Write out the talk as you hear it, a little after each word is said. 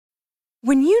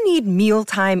When you need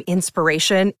mealtime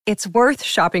inspiration, it's worth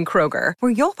shopping Kroger,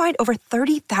 where you'll find over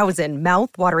 30,000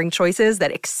 mouth-watering choices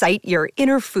that excite your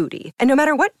inner foodie. And no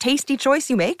matter what tasty choice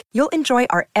you make, you'll enjoy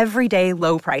our everyday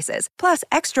low prices, plus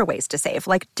extra ways to save,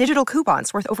 like digital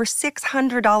coupons worth over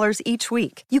 $600 each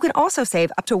week. You can also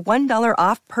save up to $1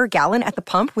 off per gallon at the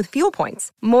pump with fuel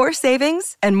points. More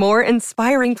savings and more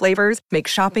inspiring flavors make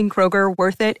shopping Kroger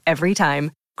worth it every time.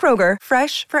 Kroger,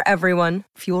 fresh for everyone.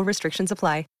 Fuel restrictions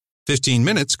apply. 15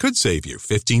 minutes could save you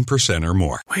 15% or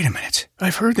more. Wait a minute.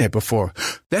 I've heard that before.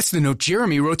 That's the note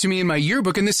Jeremy wrote to me in my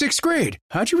yearbook in the 6th grade.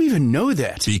 How'd you even know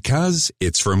that? Because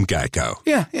it's from Geico.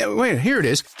 Yeah, wait, here it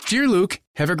is. Dear Luke,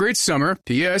 have a great summer.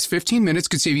 P.S. 15 minutes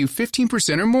could save you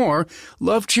 15% or more.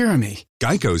 Love, Jeremy.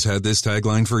 Geico's had this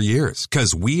tagline for years,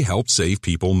 because we help save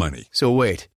people money. So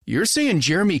wait, you're saying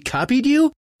Jeremy copied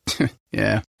you?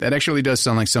 Yeah, that actually does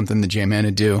sound like something the J-Man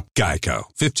would do. Geico.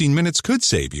 15 minutes could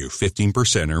save you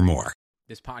 15% or more.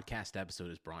 This podcast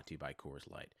episode is brought to you by Coors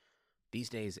Light. These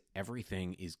days,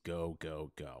 everything is go,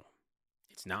 go, go.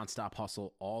 It's nonstop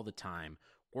hustle all the time.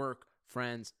 Work,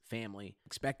 friends, family,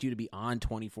 expect you to be on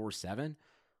 24/7.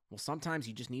 Well, sometimes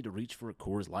you just need to reach for a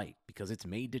Coors Light because it's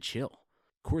made to chill.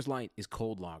 Coors Light is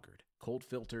cold lagered, cold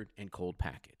filtered, and cold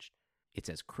packaged. It's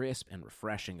as crisp and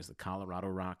refreshing as the Colorado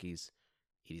Rockies.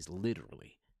 It is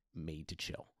literally made to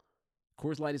chill.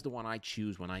 Coors Light is the one I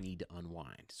choose when I need to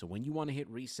unwind. So when you want to hit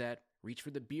reset, reach for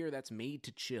the beer that's made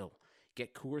to chill.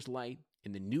 Get Coors Light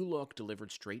in the new look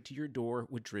delivered straight to your door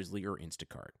with Drizzly or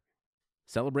Instacart.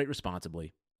 Celebrate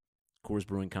responsibly. Coors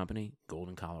Brewing Company,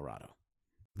 Golden, Colorado.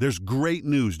 There's great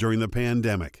news during the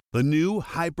pandemic. The new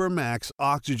HyperMax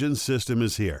oxygen system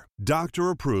is here.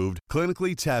 Doctor-approved,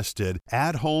 clinically tested,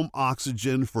 at-home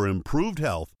oxygen for improved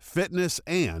health, fitness,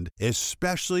 and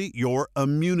especially your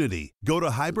immunity. Go to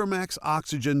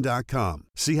hypermaxoxygen.com.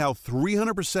 See how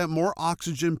 300% more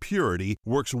oxygen purity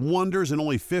works wonders in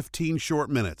only 15 short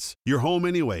minutes. You're home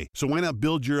anyway, so why not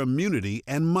build your immunity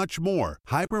and much more?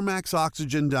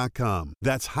 hypermaxoxygen.com.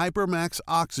 That's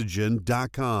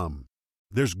hypermaxoxygen.com.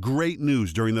 There's great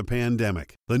news during the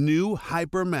pandemic. The new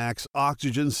HyperMax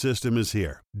oxygen system is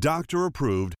here.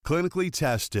 Doctor-approved, clinically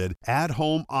tested,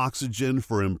 at-home oxygen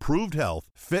for improved health,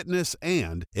 fitness,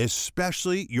 and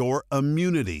especially your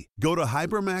immunity. Go to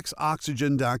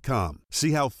hypermaxoxygen.com.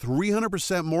 See how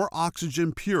 300% more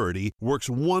oxygen purity works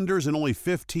wonders in only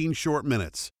 15 short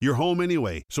minutes. You're home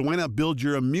anyway, so why not build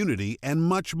your immunity and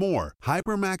much more?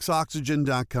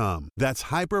 hypermaxoxygen.com. That's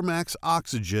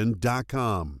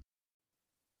hypermaxoxygen.com.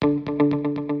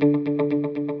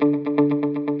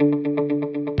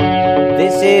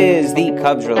 This is the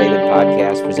Cubs-related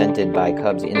podcast presented by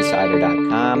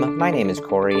CubsInsider.com. My name is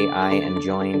Corey. I am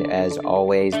joined, as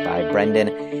always, by Brendan,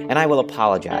 and I will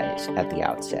apologize at the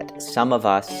outset. Some of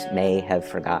us may have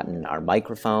forgotten our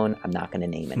microphone. I'm not going to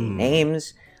name any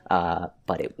names,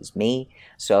 but it was me.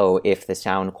 So if the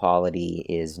sound quality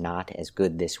is not as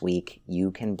good this week, you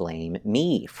can blame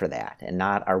me for that, and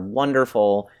not our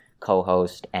wonderful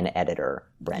co-host and editor,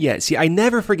 Brendan. Yeah, see, I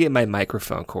never forget my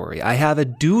microphone, Corey. I have a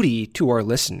duty to our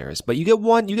listeners, but you get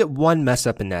one mess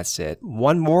up and that's it.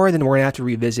 One more, then we're gonna have to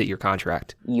revisit your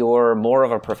contract. You're more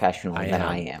of a professional than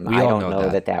I am. I don't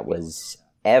know that was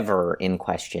ever in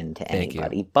question to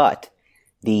anybody, but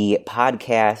the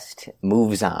podcast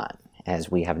moves on as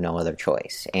we have no other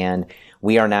choice. And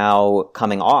we are now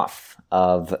coming off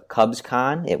of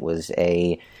CubsCon. It was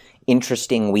a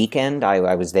interesting weekend.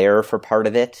 I was there for part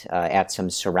of it, at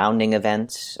some surrounding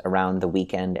events around the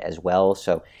weekend as well,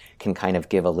 so can kind of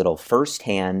give a little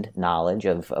firsthand knowledge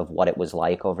of what it was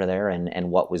like over there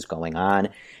and what was going on.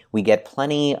 We get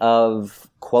plenty of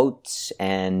quotes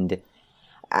and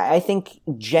I think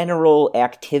general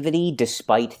activity,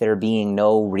 despite there being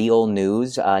no real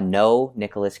news. No,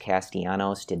 Nicholas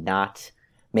Castellanos did not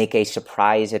make a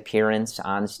surprise appearance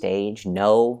on stage.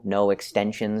 No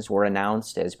extensions were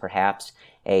announced as perhaps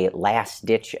a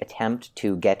last-ditch attempt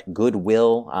to get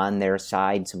goodwill on their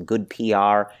side, some good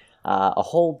PR, a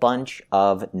whole bunch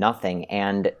of nothing.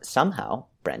 And somehow,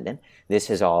 Brendan, this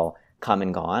has all come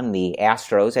and gone. The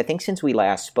Astros, I think since we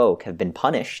last spoke, have been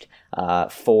punished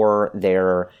for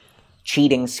their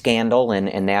cheating scandal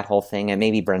and that whole thing. And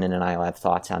maybe Brendan and I will have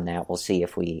thoughts on that. We'll see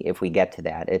if we get to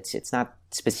that. It's not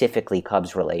specifically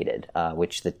Cubs related,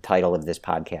 which the title of this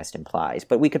podcast implies,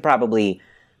 but we could probably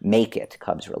make it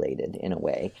Cubs related in a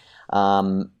way.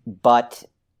 But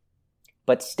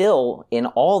still, in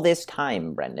all this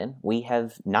time, Brendan, we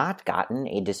have not gotten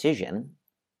a decision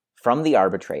from the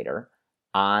arbitrator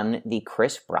on the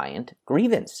Kris Bryant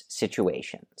grievance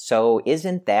situation. So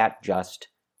isn't that just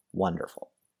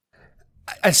wonderful?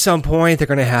 At some point, they're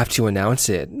going to have to announce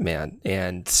it, man.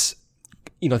 And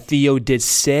Theo did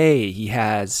say he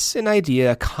has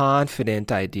a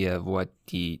confident idea of what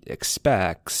he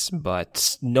expects,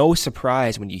 but no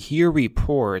surprise when you hear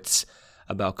reports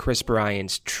about Kris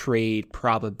Bryant's trade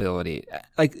probability.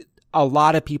 Like, a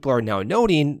lot of people are now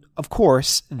noting, of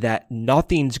course, that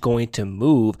nothing's going to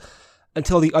move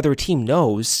until the other team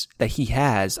knows that he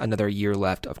has another year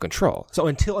left of control. So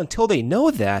until they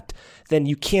know that, then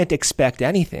you can't expect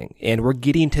anything. And we're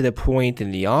getting to the point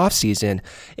in the offseason,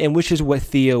 and which is what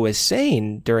Theo is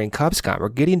saying during CubsCon. We're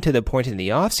getting to the point in the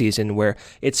offseason where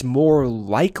it's more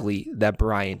likely that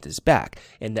Bryant is back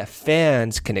and that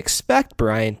fans can expect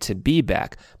Bryant to be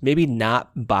back. Maybe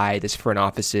not by this front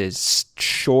office's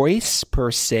choice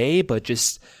per se, but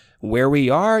just where we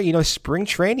are, spring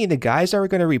training, the guys are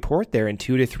going to report there in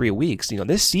 2 to 3 weeks.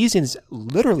 This season's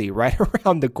literally right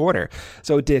around the corner.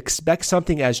 So to expect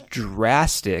something as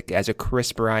drastic as a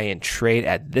Kris Bryant trade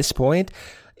at this point,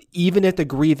 even if the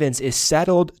grievance is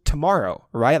settled tomorrow,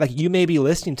 right? Like, you may be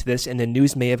listening to this and the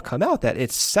news may have come out that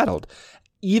it's settled.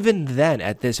 Even then,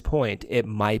 at this point, it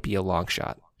might be a long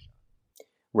shot.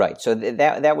 Right. So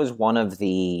that was one of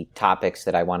the topics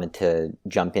that I wanted to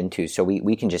jump into. So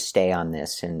we can just stay on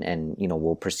this and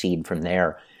we'll proceed from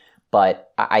there.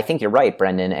 But I think you're right,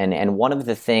 Brendan. And one of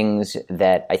the things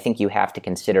that I think you have to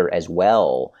consider as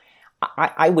well,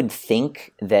 I would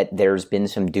think that there's been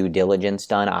some due diligence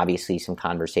done. Obviously, some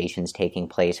conversations taking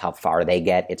place. How far they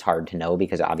get, it's hard to know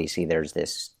because obviously there's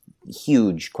this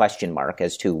huge question mark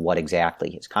as to what exactly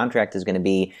his contract is going to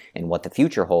be and what the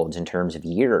future holds in terms of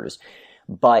years.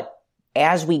 But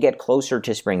as we get closer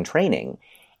to spring training,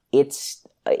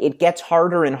 it gets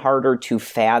harder and harder to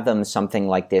fathom something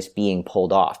like this being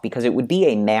pulled off because it would be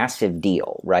a massive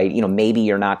deal, right? Maybe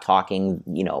you're not talking,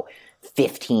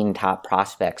 15 top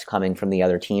prospects coming from the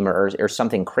other team or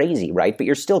something crazy, right? But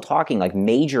you're still talking like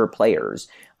major players,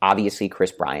 obviously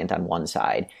Kris Bryant on one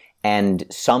side, and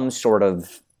some sort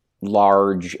of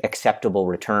large acceptable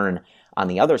return on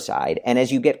the other side. And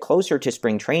as you get closer to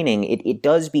spring training, it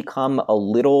does become a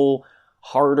little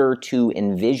harder to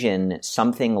envision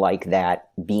something like that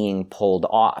being pulled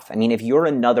off. I mean, if you're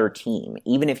another team,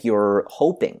 even if you're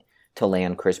hoping to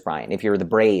land Kris Bryant, if you're the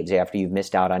Braves after you've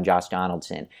missed out on Josh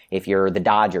Donaldson, if you're the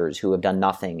Dodgers who have done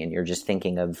nothing and you're just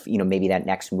thinking of, maybe that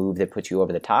next move that puts you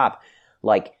over the top,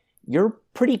 like, you're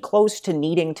pretty close to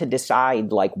needing to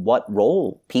decide like what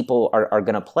role people are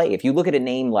going to play. If you look at a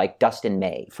name like Dustin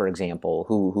May, for example,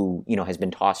 who has been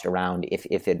tossed around if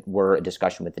it were a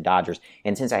discussion with the Dodgers,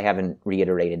 and since I haven't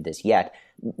reiterated this yet,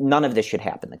 none of this should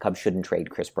happen. The Cubs shouldn't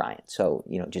trade Kris Bryant. So,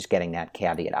 just getting that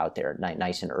caveat out there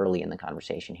nice and early in the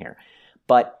conversation here.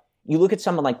 But you look at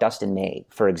someone like Dustin May,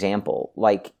 for example,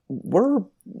 like we're,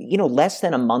 less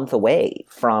than a month away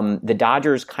from the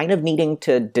Dodgers kind of needing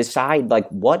to decide like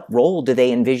what role do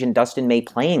they envision Dustin May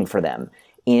playing for them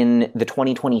in the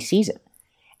 2020 season.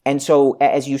 And so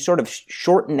as you sort of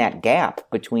shorten that gap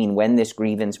between when this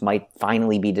grievance might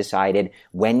finally be decided,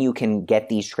 when you can get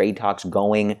these trade talks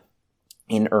going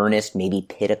in earnest, maybe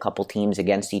pit a couple teams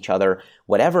against each other,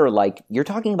 whatever, like you're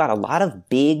talking about a lot of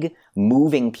big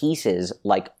moving pieces,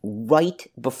 like right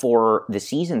before the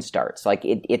season starts. Like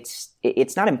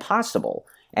it's not impossible.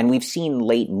 And we've seen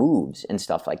late moves and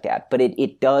stuff like that, but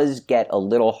it does get a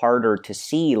little harder to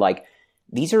see, like,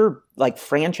 these are like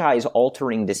franchise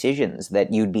altering decisions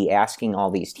that you'd be asking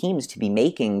all these teams to be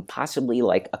making possibly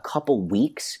like a couple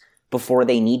weeks before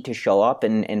they need to show up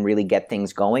and really get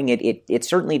things going. It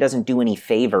certainly doesn't do any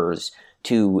favors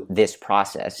to this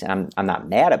process. I'm not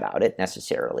mad about it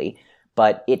necessarily,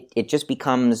 but it just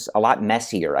becomes a lot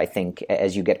messier, I think,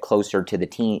 as you get closer to the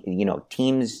team,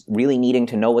 teams really needing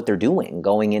to know what they're doing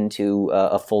going into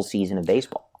a full season of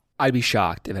baseball. I'd be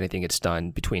shocked if anything gets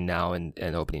done between now and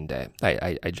opening day.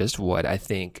 I just would. I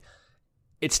think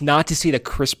it's not to say that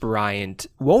Kris Bryant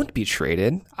won't be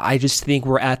traded. I just think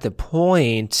we're at the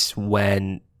point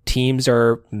when teams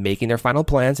are making their final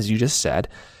plans, as you just said,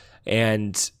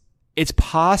 and it's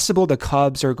possible the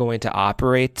Cubs are going to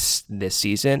operate this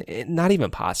season. Not even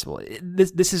possible.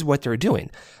 This is what they're doing.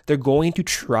 They're going to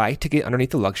try to get underneath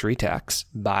the luxury tax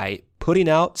by putting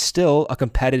out still a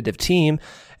competitive team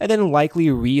and then likely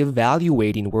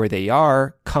reevaluating where they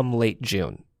are come late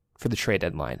June for the trade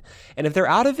deadline. And if they're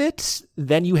out of it,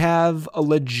 then you have a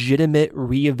legitimate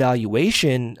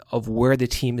reevaluation of where the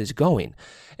team is going.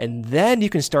 And then you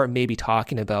can start maybe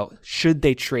talking about, should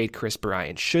they trade Kris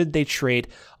Bryant? Should they trade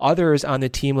others on the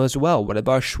team as well? What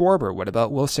about Schwarber? What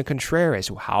about Wilson Contreras?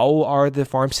 How are the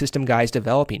farm system guys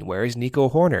developing? Where is Nico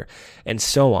Hoerner? And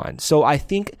so on. So I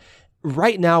think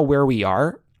right now where we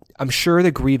are, I'm sure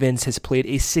the grievance has played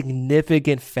a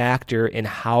significant factor in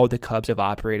how the Cubs have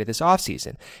operated this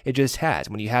offseason. It just has.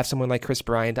 When you have someone like Kris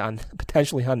Bryant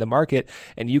potentially on the market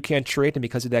and you can't trade him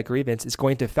because of that grievance, it's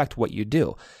going to affect what you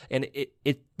do. And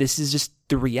this is just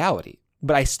the reality.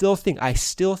 But I still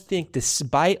think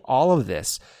despite all of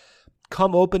this,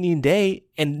 come opening day,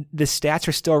 and the stats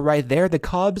are still right there, the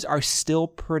Cubs are still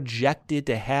projected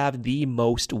to have the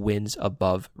most wins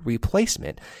above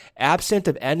replacement, absent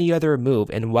of any other move.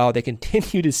 And while they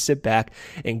continue to sit back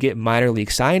and get minor league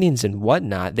signings and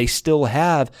whatnot, they still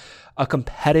have a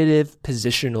competitive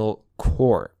positional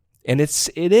core. And it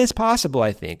is possible,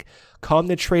 I think, come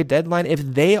the trade deadline, if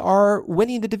they are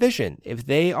winning the division, if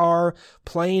they are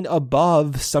playing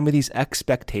above some of these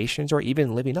expectations or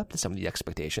even living up to some of the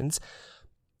expectations,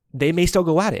 they may still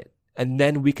go at it. And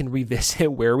then we can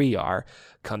revisit where we are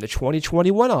come the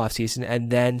 2021 offseason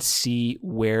and then see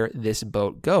where this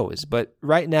boat goes. But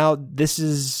right now, this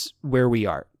is where we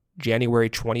are.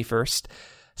 January 21st,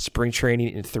 spring training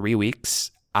in 3 weeks.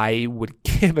 I would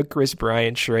give a Kris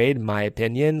Bryant trade, in my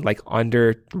opinion, like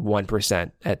under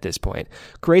 1% at this point.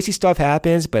 Crazy stuff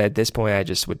happens, but at this point, I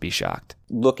just would be shocked.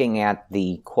 Looking at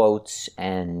the quotes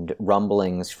and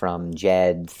rumblings from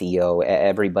Jed, Theo,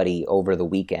 everybody over the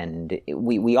weekend,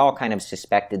 we all kind of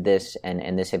suspected this,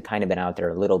 and this had kind of been out there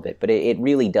a little bit, but it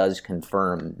really does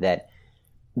confirm that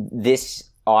this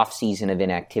offseason of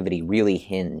inactivity really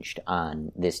hinged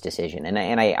on this decision.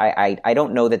 And I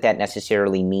don't know that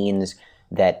necessarily means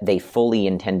that they fully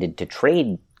intended to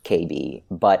trade KB,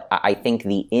 but I think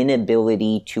the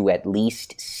inability to at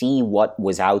least see what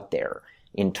was out there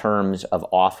in terms of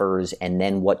offers and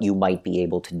then what you might be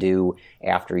able to do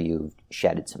after you've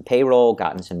shedded some payroll,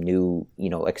 gotten some new,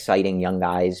 exciting young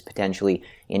guys potentially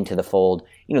into the fold,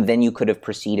 then you could have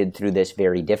proceeded through this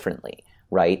very differently,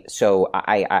 right? So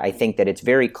I think that it's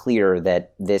very clear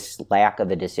that this lack of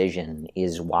a decision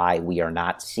is why we are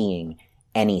not seeing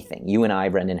anything. You and I,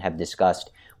 Brendan, have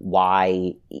discussed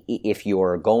why, if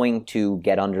you're going to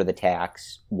get under the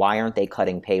tax, why aren't they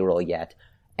cutting payroll yet?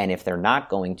 And if they're not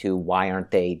going to, why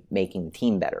aren't they making the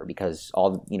team better? Because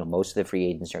most of the free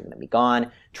agents are going to be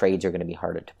gone, trades are going to be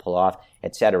harder to pull off,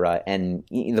 etc. And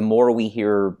the more we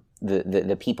hear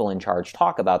the people in charge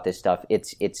talk about this stuff,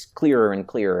 it's clearer and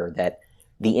clearer that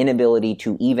the inability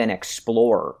to even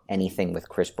explore anything with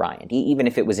Kris Bryant, even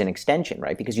if it was an extension,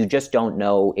 right? Because you just don't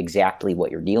know exactly what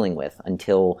you're dealing with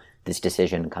until this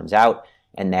decision comes out,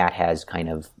 and that has kind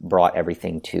of brought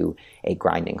everything to a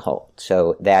grinding halt.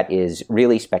 So that is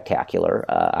really spectacular.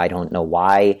 I don't know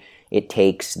why it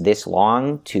takes this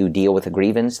long to deal with a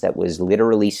grievance that was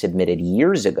literally submitted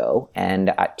years ago,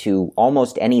 and to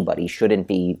almost anybody shouldn't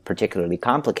be particularly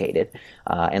complicated.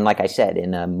 And like I said,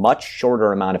 in a much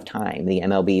shorter amount of time, the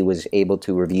MLB was able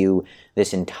to review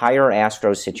this entire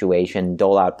Astros situation,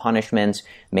 dole out punishments,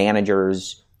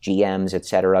 managers, GMs,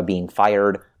 etc., being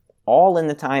fired, all in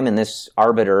the time, and this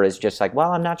arbiter is just like,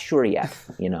 well, I'm not sure yet.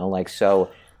 So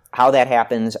how that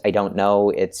happens, I don't know.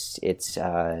 It's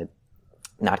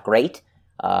not great,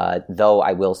 though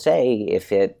I will say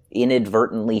if it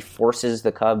inadvertently forces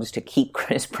the Cubs to keep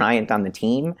Kris Bryant on the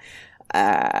team,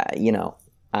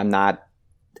 I'm not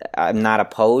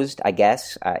opposed, I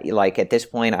guess. At this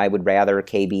point, I would rather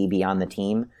KB be on the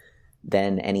team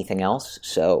than anything else.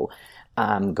 So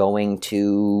I'm going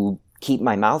to keep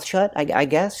my mouth shut, I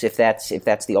guess, if that's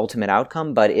the ultimate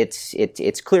outcome. But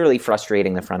it's clearly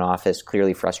frustrating the front office,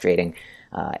 clearly frustrating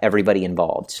everybody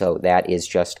involved. So that is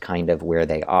just kind of where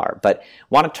they are. But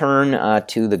want to turn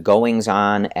to the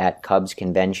goings-on at Cubs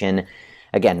convention.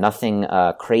 Again, nothing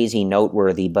crazy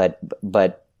noteworthy, but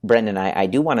Brendan, I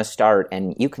do want to start,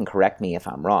 and you can correct me if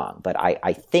I'm wrong, but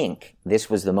I think this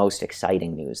was the most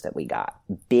exciting news that we got.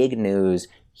 Big news,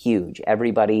 huge.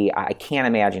 Everybody, I can't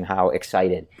imagine how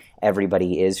excited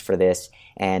everybody is for this,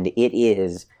 and it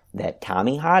is that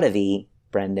Tommy Hotovy,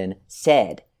 Brendan,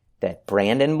 said that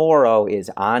Brandon Morrow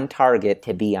is on target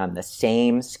to be on the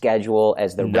same schedule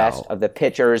as the rest of the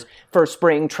pitchers for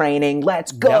spring training.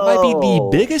 Let's go! That might be the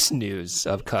biggest news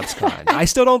of CubsCon. I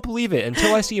still don't believe it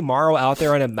until I see Morrow out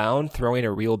there on a mound throwing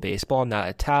a real baseball, not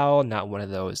a towel, not one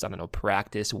of those,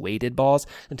 practice weighted balls.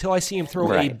 Until I see him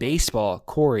throw a baseball,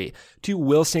 Corey, to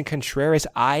Wilson Contreras,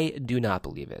 I do not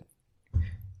believe it.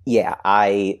 Yeah,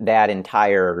 that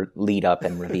entire lead up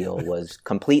and reveal was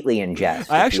completely in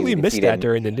jest. I actually missed that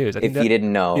during the news. You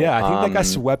didn't know. Yeah, I think that got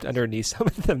swept underneath some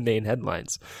of the main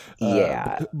headlines.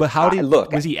 Yeah. But how did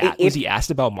was he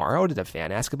asked about Morrow? Did a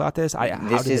fan ask about this?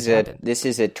 This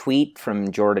is a tweet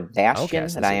from Jordan Bastian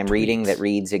that I am reading that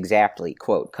reads exactly,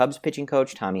 quote, Cubs pitching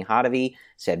coach Tommy Hotovy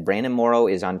said Brandon Morrow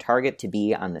is on target to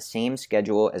be on the same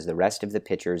schedule as the rest of the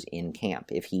pitchers in camp.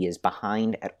 If he is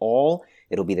behind at all,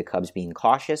 it'll be the Cubs being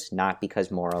cautious, not because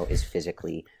Morrow is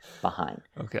physically behind.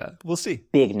 Okay, we'll see.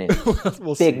 Big news.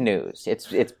 Big news.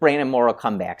 It's Brandon Morrow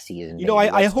comeback season. You know,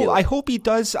 I hope he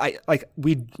does.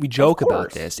 We joke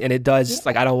about this, and it does.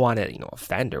 Like, I don't want to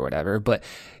offend or whatever, but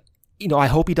I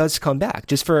hope he does come back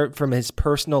just from his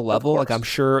personal level. Like, I'm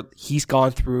sure he's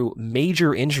gone through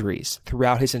major injuries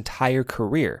throughout his entire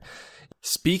career.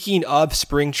 Speaking of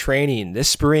spring training, this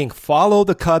spring, follow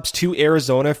the Cubs to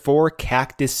Arizona for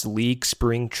Cactus League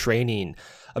spring training.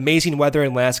 Amazing weather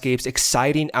and landscapes,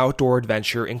 exciting outdoor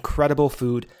adventure, incredible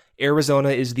food. Arizona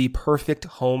is the perfect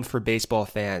home for baseball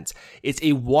fans. It's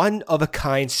a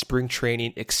one-of-a-kind spring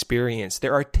training experience.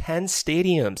 There are 10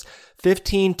 stadiums,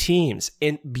 15 teams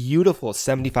in beautiful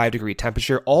 75-degree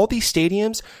temperature. All these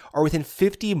stadiums are within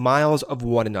 50 miles of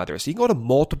one another, so you can go to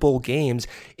multiple games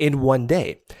in one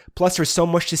day. Plus, there's so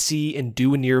much to see and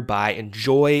do nearby.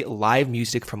 Enjoy live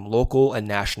music from local and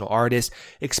national artists.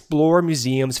 Explore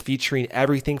museums featuring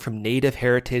everything from native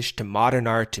heritage to modern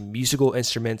art to musical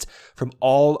instruments from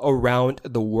all around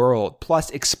the world. Plus,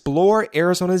 explore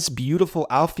Arizona's beautiful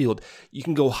outfield. You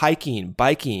can go hiking,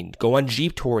 biking, go on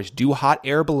Jeep tours, do hot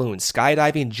air balloons,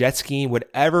 skydiving, jet skiing,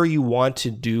 whatever you want to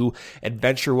do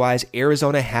adventure-wise.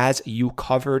 Arizona has you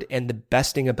covered. And the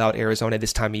best thing about Arizona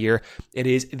this time of year, it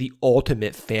is the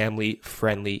ultimate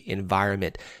family-friendly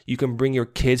environment. You can bring your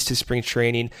kids to spring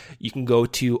training. You can go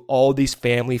to all these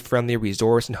family-friendly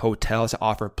resorts and hotels that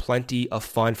offer plenty of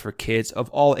fun for kids of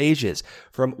all ages,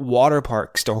 from water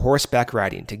parks to horseback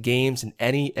riding to games and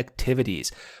any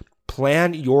activities.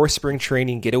 Plan your spring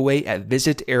training getaway at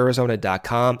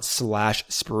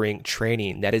visitarizona.com/spring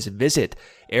training. That is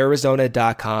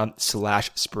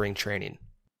visitarizona.com/spring training.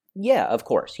 Yeah, of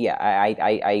course. Yeah,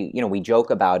 I we joke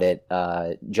about it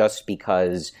just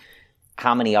because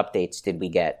how many updates did we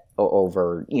get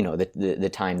over the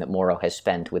time that Morrow has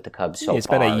spent with the Cubs so far? It's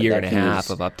been a year and a half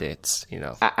of updates.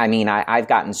 I mean, I've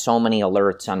gotten so many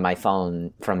alerts on my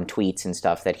phone from tweets and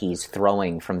stuff that he's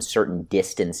throwing from certain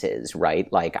distances,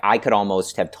 right? Like, I could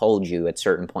almost have told you at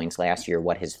certain points last year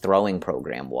what his throwing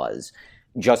program was,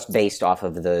 just based off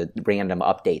of the random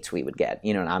updates we would get.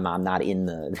 And I'm not in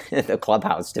the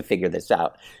clubhouse to figure this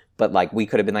out. But, like, we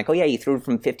could have been like, oh, yeah, you threw it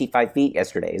from 55 feet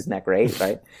yesterday. Isn't that great,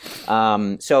 right?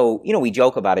 So, we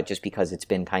joke about it just because it's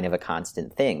been kind of a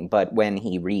constant thing. But when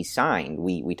he re-signed,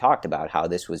 we talked about how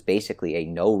this was basically a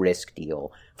no-risk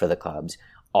deal for the Cubs,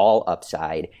 all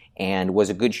upside, and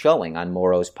was a good showing on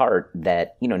Morrow's part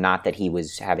that, not that he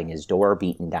was having his door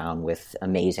beaten down with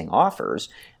amazing offers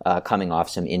coming off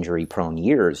some injury-prone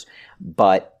years.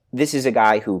 But this is a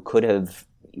guy who could have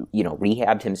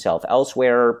rehabbed himself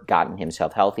elsewhere, gotten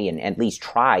himself healthy, and at least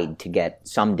tried to get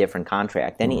some different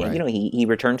contract. Then he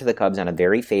returned to the Cubs on a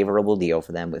very favorable deal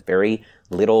for them with very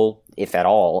little, if at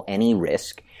all, any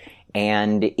risk.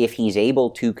 And if he's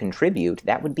able to contribute,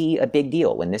 that would be a big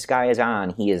deal. When this guy is on,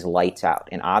 he is lights out.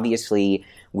 And obviously,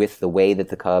 with the way that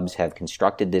the Cubs have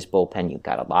constructed this bullpen, you've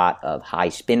got a lot of high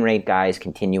spin rate guys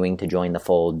continuing to join the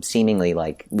fold, seemingly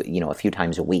like, a few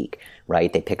times a week,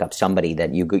 right? They pick up somebody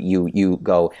that you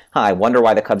go, I wonder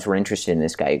why the Cubs were interested in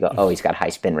this guy. You go, oh, he's got high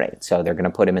spin rate. So they're going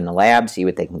to put him in the lab, see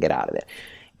what they can get out of it.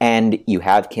 And you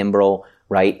have Kimbrel,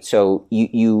 right? So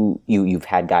you've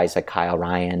had guys like Kyle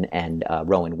Ryan and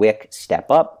Rowan Wick step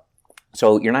up.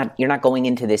 So you're not going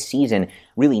into this season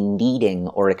really needing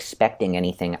or expecting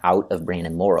anything out of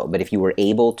Brandon Morrow. But if you were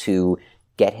able to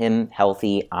get him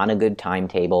healthy on a good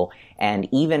timetable and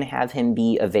even have him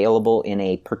be available in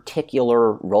a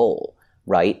particular role,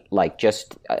 right? Like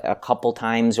just a couple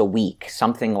times a week,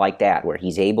 something like that, where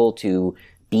he's able to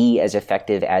be as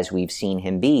effective as we've seen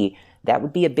him be, that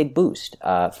would be a big boost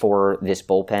for this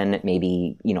bullpen.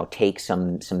 Maybe, take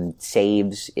some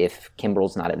saves if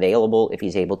Kimbrel's not available, if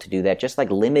he's able to do that. Just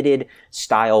like limited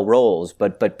style roles,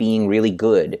 but being really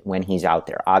good when he's out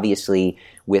there. Obviously,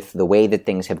 with the way that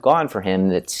things have gone for him,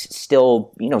 that's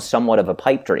still, somewhat of a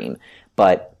pipe dream,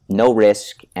 but no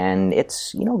risk, and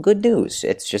it's, good news.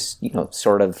 It's just,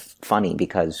 sort of funny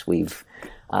because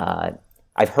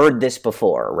I've heard this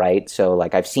before, right? So,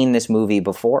 like, I've seen this movie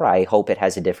before. I hope it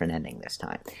has a different ending this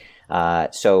time.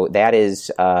 So that is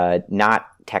not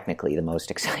technically the most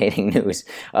exciting news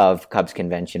of Cubs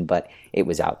convention, but it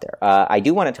was out there. I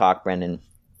do want to talk, Brendan,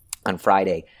 on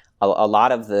Friday, a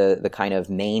lot of the kind of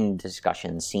main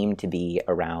discussion seemed to be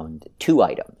around two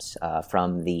items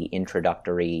from the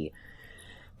introductory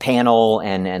panel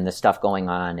and the stuff going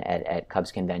on at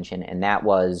Cubs convention, and that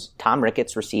was Tom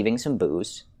Ricketts receiving some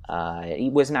boos. He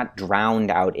was not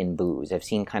drowned out in boos. I've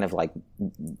seen kind of like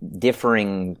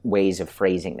differing ways of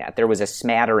phrasing that. There was a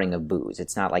smattering of boos.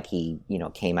 It's not like he,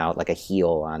 came out like a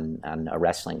heel on a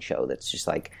wrestling show that's just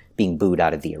like being booed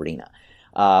out of the arena.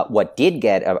 What did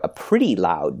get a pretty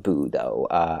loud boo, though,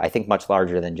 I think much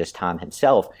larger than just Tom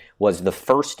himself, was the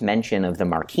first mention of the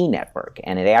Marquee Network.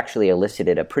 And it actually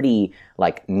elicited a pretty,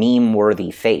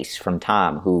 meme-worthy face from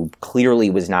Tom, who clearly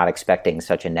was not expecting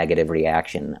such a negative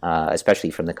reaction, especially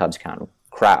from the CubsCon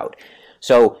crowd.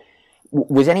 So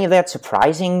was any of that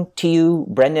surprising to you,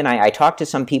 Brendan? I talked to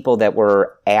some people that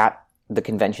were at the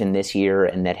convention this year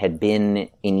and that had been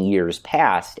in years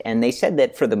past, and they said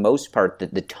that for the most part,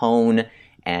 the tone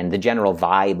and the general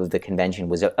vibe of the convention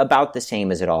was about the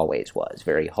same as it always was.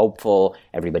 Very hopeful,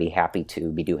 everybody happy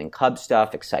to be doing Cub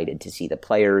stuff, excited to see the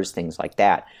players, things like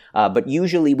that. But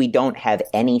usually we don't have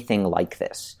anything like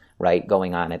this, right,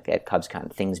 going on at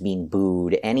CubsCon, things being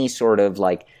booed, any sort of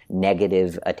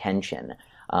negative attention.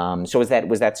 So was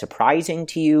that surprising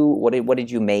to you? What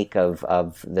did you make of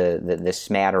the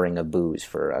smattering of boos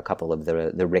for a couple of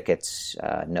the Ricketts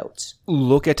notes?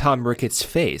 Look at Tom Ricketts'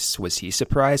 face. Was he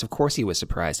surprised? Of course he was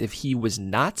surprised. If he was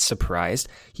not surprised,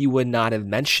 he would not have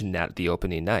mentioned that at the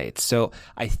opening night. So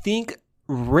I think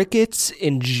Ricketts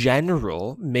in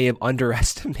general may have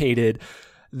underestimated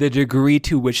the degree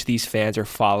to which these fans are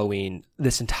following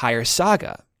this entire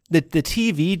saga. The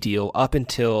TV deal up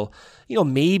until,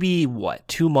 maybe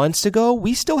 2 months ago,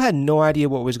 we still had no idea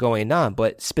what was going on.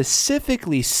 But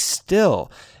specifically still,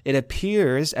 it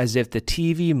appears as if the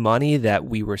TV money that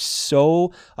we were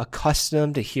so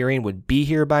accustomed to hearing would be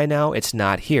here by now, it's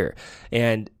not here.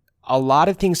 And a lot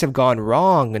of things have gone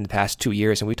wrong in the past 2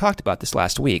 years, and we talked about this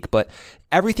last week, but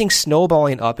everything's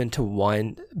snowballing up into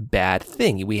one bad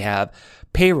thing. We have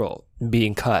payroll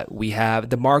being cut. We have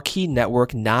the Marquee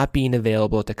Network not being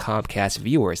available to Comcast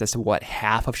viewers. That's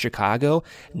half of Chicago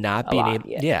not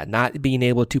being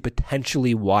able to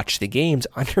potentially watch the games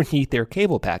underneath their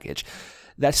cable package.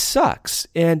 That sucks.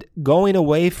 And going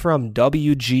away from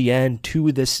WGN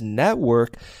to this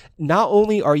network, not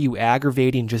only are you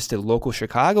aggravating just the local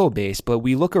Chicago base, but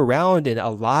we look around and a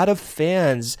lot of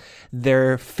fans,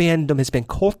 their fandom has been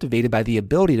cultivated by the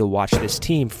ability to watch this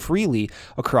team freely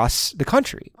across the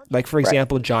country. Like, for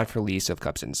example, John Felice of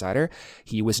Cubs Insider,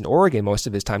 he was in Oregon most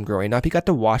of his time growing up. He got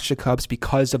to watch the Cubs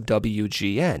because of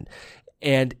WGN.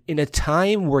 And in a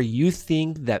time where you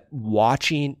think that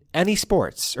watching any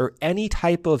sports or any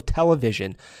type of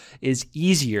television is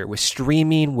easier with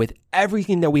streaming, with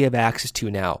everything that we have access to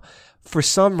now, for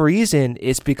some reason,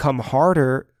 it's become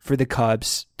harder for the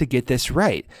Cubs to get this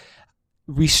right.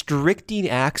 Restricting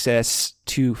access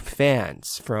to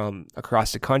fans from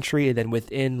across the country and then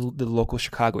within the local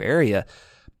Chicago area,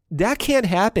 that can't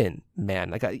happen,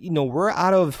 man. We're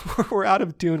out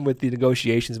of tune with the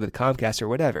negotiations with Comcast or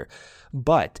whatever.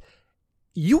 But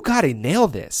you got to nail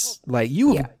this.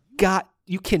 You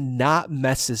cannot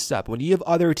mess this up. When you have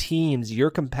other teams, your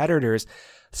competitors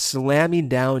slamming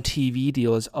down TV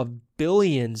deals of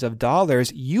billions of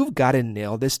dollars, you've got to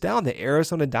nail this down. The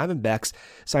Arizona Diamondbacks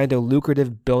signed a lucrative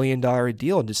 $1 billion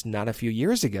deal just not a few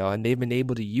years ago, and they've been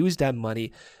able to use that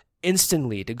money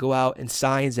instantly to go out and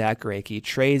sign Zach Greinke,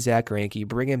 trade Zach Greinke,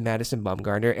 bring in Madison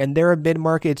Bumgarner, and they're a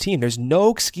mid-market team. There's no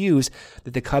excuse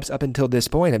that the Cubs up until this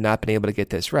point have not been able to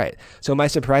get this right. So am I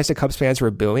surprised the Cubs fans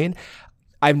were booing?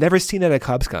 I've never seen that at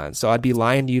CubsCon, so I'd be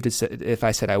lying to you if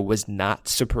I said I was not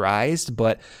surprised,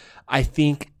 but I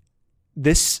think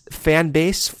this fan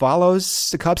base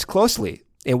follows the Cubs closely,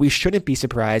 and we shouldn't be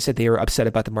surprised that they were upset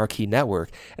about the Marquee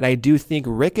Network. And I do think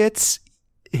Ricketts,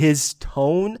 his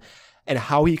tone and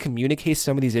how he communicates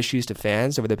some of these issues to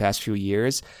fans over the past few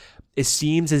years, it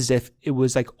seems as if it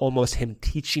was almost him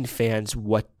teaching fans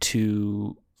what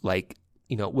to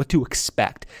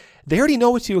expect. They already know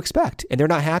what to expect, and they're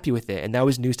not happy with it, and that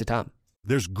was news to Tom.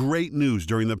 There's great news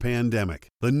during the pandemic.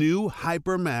 The new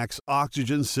HyperMax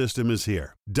oxygen system is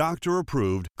here.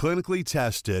 Doctor-approved, clinically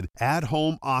tested,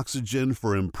 at-home oxygen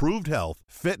for improved health,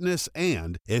 fitness,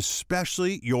 and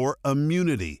especially your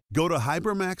immunity. Go to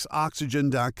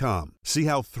HyperMaxOxygen.com. See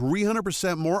how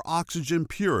 300% more oxygen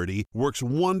purity works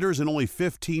wonders in only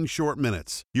 15 short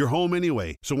minutes. You're home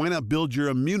anyway, so why not build your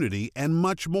immunity and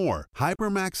much more?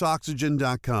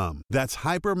 HyperMaxOxygen.com. That's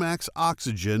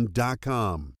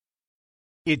HyperMaxOxygen.com.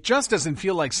 It just doesn't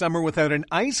feel like summer without an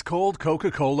ice-cold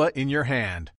Coca-Cola in your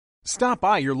hand. Stop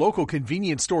by your local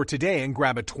convenience store today and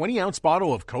grab a 20-ounce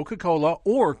bottle of Coca-Cola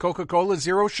or Coca-Cola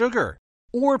Zero Sugar.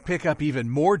 Or pick up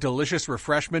even more delicious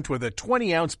refreshment with a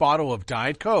 20-ounce bottle of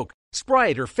Diet Coke,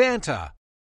 Sprite, or Fanta.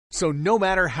 So no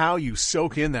matter how you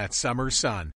soak in that summer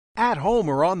sun, at home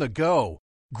or on the go,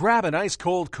 grab an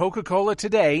ice-cold Coca-Cola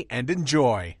today and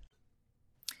enjoy.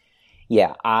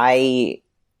 Yeah,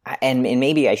 and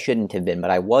maybe I shouldn't have been, but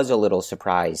I was a little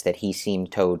surprised that he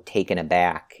seemed so taken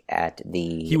aback at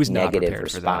the negative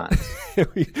response. It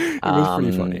was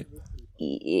pretty funny.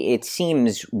 It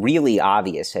seems really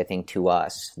obvious, I think, to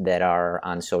us that are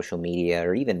on social media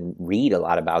or even read a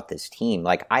lot about this team.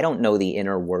 Like, I don't know the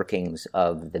inner workings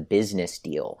of the business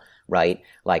deal, right?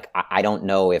 Like, I don't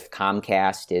know if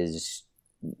Comcast is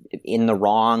in the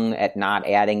wrong at not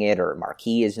adding it, or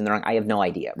Marquee is in the wrong. I have no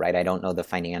idea, right? I don't know the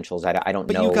financials. I don't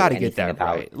know. But you got to get that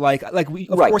about, right. Like we,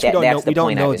 of course, we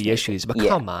don't know the issues, but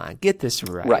come on, get this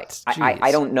right. Right.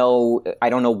 I don't know. I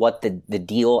don't know what the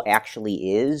deal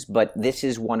actually is, but this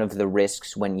is one of the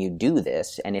risks when you do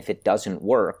this. And if it doesn't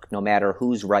work, no matter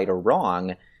who's right or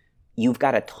wrong, you've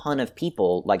got a ton of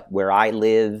people. Like where I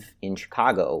live in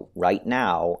Chicago right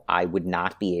now, I would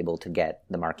not be able to get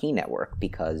the Marquee network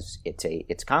because it's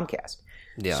Comcast.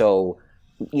 Yeah. So,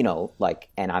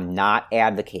 and I'm not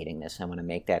advocating this. I want to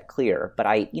make that clear. But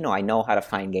I know how to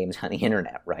find games on the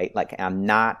internet, right? Like, I'm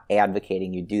not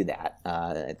advocating you do that.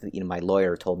 My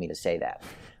lawyer told me to say that.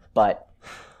 But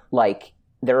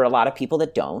there are a lot of people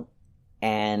that don't,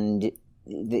 and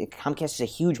Comcast is a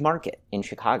huge market in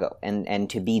Chicago, and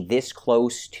to be this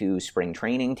close to spring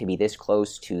training, to be this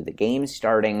close to the games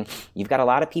starting, you've got a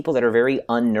lot of people that are very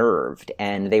unnerved,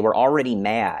 and they were already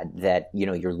mad that,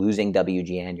 you're losing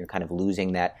WGN, you're kind of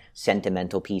losing that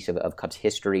sentimental piece of Cubs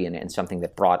history and something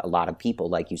that brought a lot of people,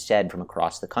 like you said, from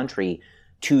across the country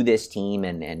to this team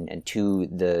and to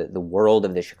the world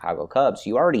of the Chicago Cubs.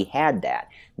 You already had that.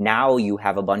 Now you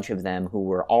have a bunch of them who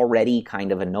were already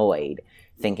kind of annoyed,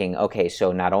 thinking, okay,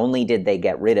 so not only did they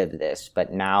get rid of this,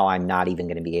 but now I'm not even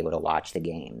going to be able to watch the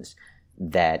games.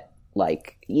 That,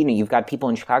 you've got people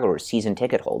in Chicago who are season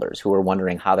ticket holders who are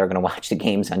wondering how they're going to watch the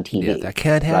games on TV. Yeah, that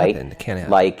can't happen. Right? It can't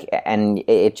happen. And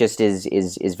it just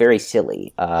is very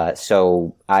silly.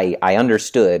 So I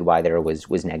understood why there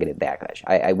was negative backlash.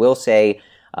 I will say,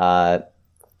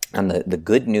 on the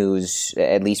good news,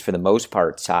 at least for the most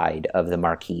part, side of the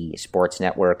Marquee Sports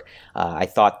Network, I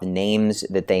thought the names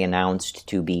that they announced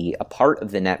to be a part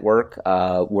of the network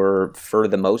were, for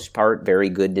the most part, very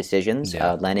good decisions.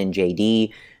 Yeah. Len and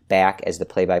JD back as the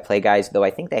play-by-play guys, though I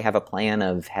think they have a plan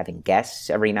of having guests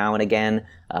every now and again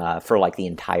for the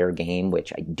entire game,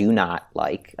 which I do not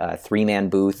like. Three-man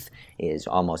booth is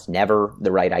almost never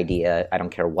the right idea. I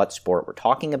don't care what sport we're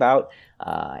talking about.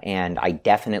 And I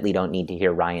definitely don't need to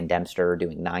hear Ryan Dempster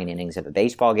doing 9 innings of a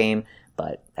baseball game,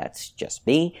 but that's just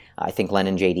me. I think Len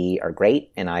and JD are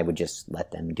great, and I would just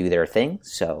let them do their thing.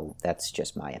 So that's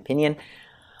just my opinion.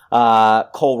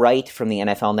 Cole Wright from the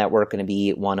NFL Network going to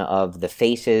be one of the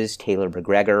faces. Taylor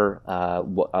McGregor,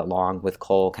 along with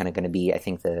Cole, kind of going to be, I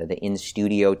think, the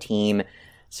in-studio team.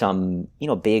 Some,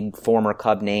 big former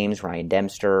Cub names, Ryan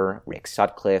Dempster, Rick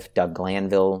Sutcliffe, Doug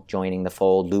Glanville joining the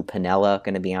fold, Lou Piniella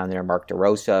going to be on there, Mark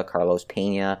DeRosa, Carlos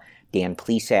Pena, Dan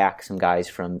Plesac, some guys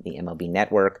from the MLB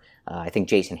Network. I think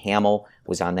Jason Hamill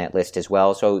was on that list as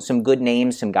well. So some good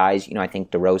names, some guys, I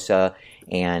think DeRosa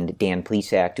and Dan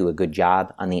Plesac do a good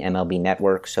job on the MLB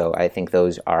Network. So I think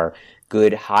those are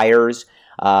good hires.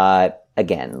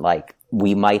 Again,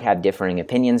 we might have differing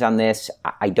opinions on this.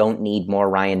 I don't need more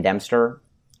Ryan Dempster.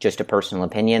 Just a personal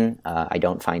opinion. I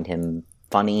don't find him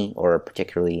funny or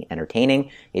particularly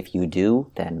entertaining. If you do,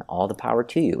 then all the power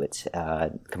to you. It's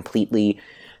completely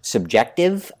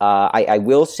subjective. I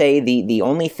will say the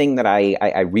only thing that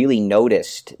I really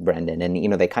noticed, Brendan,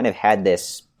 and they kind of had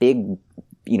this big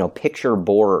picture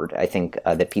board, I think,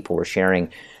 that people were sharing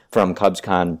from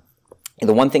CubsCon.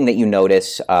 The one thing that you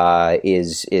notice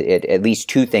is at least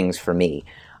two things for me.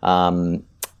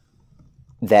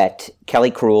 That Kelly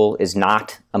Krul is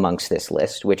not amongst this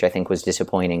list, which I think was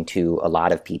disappointing to a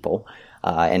lot of people.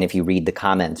 And if you read the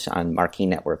comments on Marquee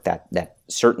Network, that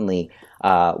certainly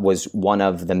was one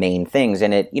of the main things.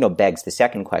 And it, begs the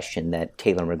second question that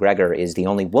Taylor McGregor is the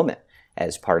only woman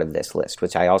as part of this list,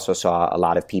 which I also saw a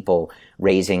lot of people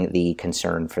raising the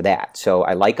concern for that. So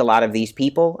I like a lot of these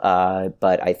people,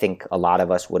 but I think a lot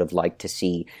of us would have liked to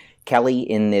see Kelly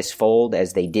in this fold,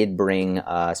 as they did bring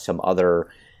some other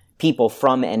people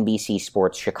from NBC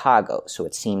Sports Chicago. So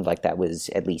it seemed like that was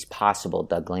at least possible.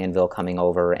 Doug Glanville coming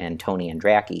over and Tony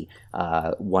Andracki,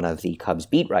 one of the Cubs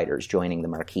beat writers, joining the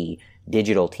Marquee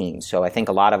digital teams. So I think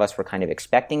a lot of us were kind of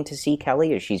expecting to see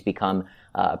Kelly, as she's become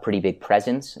a pretty big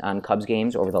presence on Cubs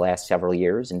games over the last several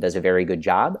years and does a very good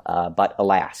job. But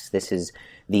alas, this is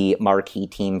the marquee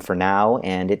team for now,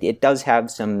 and it does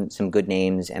have some good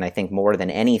names, and I think more than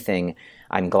anything,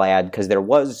 I'm glad, because there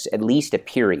was at least a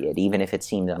period, even if it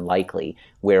seemed unlikely,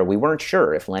 where we weren't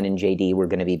sure if Len and JD were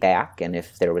going to be back, and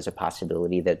if there was a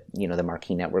possibility that, you know, the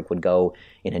Marquee Network would go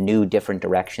in a new, different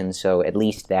direction. So at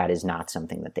least that is not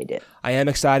something that they did. I am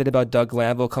excited about Doug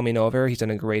Glanville coming over. He's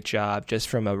done a great job just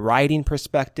from a writing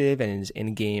perspective and his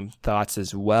in-game thoughts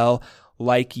as well.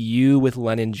 Like you with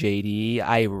Len and JD,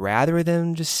 I rather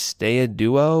them just stay a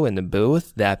duo in the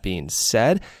booth. That being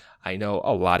said, I know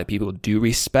a lot of people do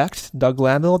respect Doug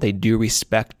Glanville. They do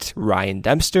respect Ryan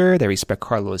Dempster. They respect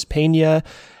Carlos Pena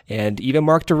and even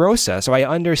Mark DeRosa. So I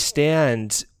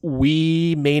understand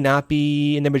we may not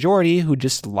be in the majority who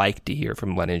just like to hear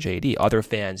from Len and JD. Other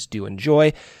fans do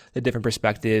enjoy the different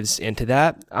perspectives into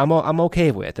that. I'm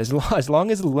okay with. As long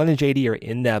as Len and JD are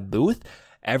in that booth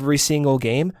every single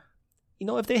game, you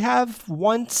know, if they have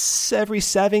once every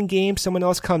 7 games someone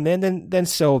else come in, then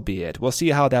so be it. We'll see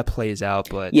how that plays out.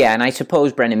 But yeah, and I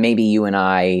suppose, Brendan, maybe you and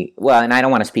I, well, and I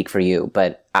don't want to speak for you,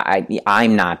 but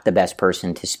I'm not the best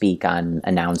person to speak on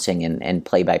announcing and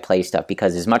play-by-play stuff,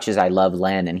 because as much as I love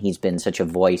Len, and he's been such a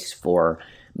voice for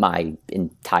my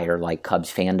entire, like,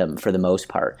 Cubs fandom for the most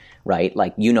part, right?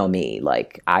 Like, you know me,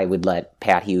 like, I would let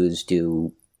Pat Hughes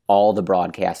do all the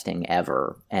broadcasting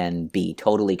ever and be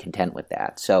totally content with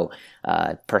that. So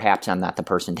perhaps I'm not the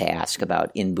person to ask about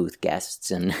in-booth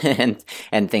guests and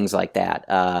things like that.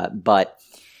 But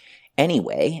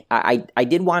anyway, I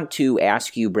did want to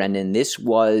ask you, Brendan, this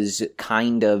was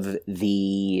kind of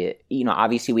the, you know,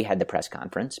 obviously we had the press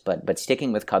conference, but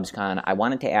sticking with CubsCon, I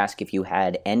wanted to ask if you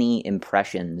had any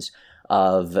impressions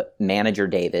of manager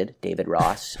David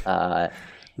Ross,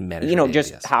 you know,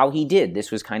 just yes. How he did. This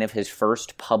was kind of his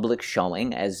first public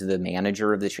showing as the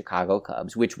manager of the Chicago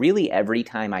Cubs, which really every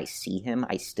time I see him,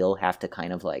 I still have to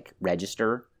kind of like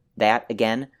register that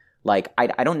again. Like,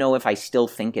 I don't know if I still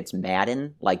think it's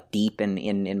Madden, like deep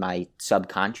in my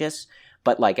subconscious,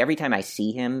 but like every time I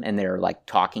see him and they're like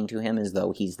talking to him as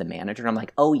though he's the manager, I'm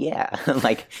like, oh yeah,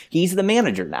 like he's the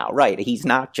manager now, right? He's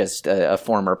not just a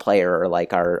former player or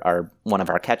like our one of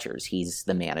our catchers. He's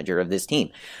the manager of this team.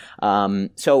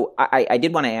 So I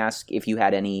did want to ask if you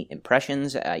had any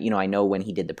impressions. You know, I know when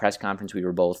he did the press conference, we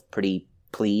were both pretty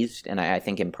pleased and I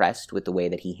think impressed with the way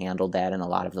that he handled that and a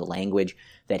lot of the language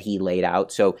that he laid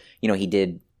out. So, you know, he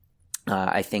did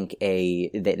I think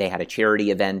they had a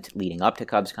charity event leading up to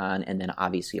CubsCon, and then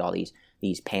obviously all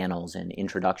these panels and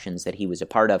introductions that he was a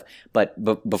part of.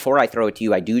 But before I throw it to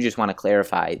you, I do just want to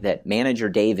clarify that Manager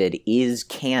David is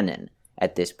canon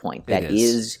at this point. That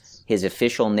is his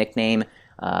official nickname.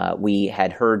 We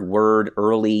had heard word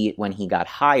early when he got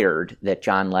hired that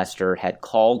John Lester had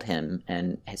called him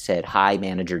and said, "Hi,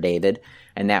 Manager David,"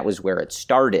 and that was where it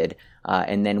started.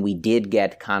 And then we did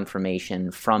get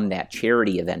confirmation from that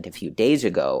charity event a few days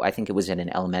ago, I think it was in an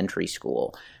elementary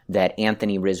school, that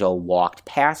Anthony Rizzo walked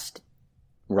past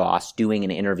Ross doing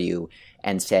an interview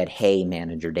and said, "Hey,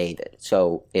 Manager David."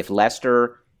 So if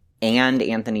Lester and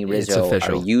Anthony Rizzo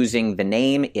are using the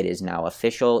name, it is now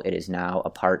official. It is now a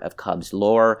part of Cubs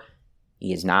lore.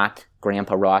 He is not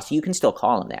Grandpa Ross. You can still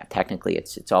call him that. Technically,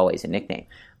 it's always a nickname.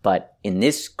 But in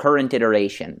this current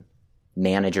iteration,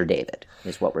 Manager David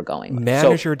is what we're going with.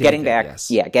 Manager David, getting back,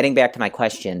 yes. Yeah, getting back to my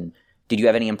question, did you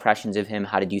have any impressions of him?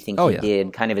 How did you think he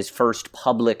did? Kind of his first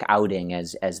public outing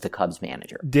as the Cubs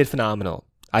manager. Did phenomenal.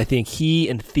 I think he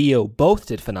and Theo both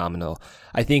did phenomenal.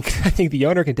 I think the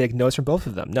owner can take notes from both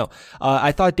of them. No,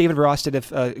 I thought David Ross did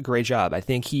a great job. I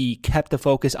think he kept the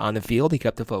focus on the field. He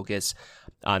kept the focus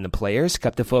on the players,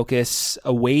 kept the focus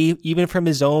away even from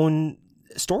his own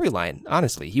storyline.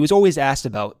 Honestly, he was always asked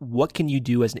about what can you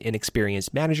do as an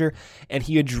inexperienced manager, and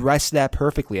he addressed that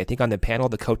perfectly. I think on the panel,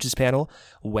 the coaches panel,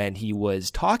 when he was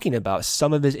talking about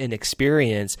some of his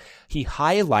inexperience, he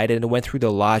highlighted and went through the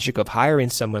logic of hiring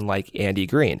someone like Andy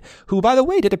Green, who, by the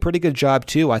way, did a pretty good job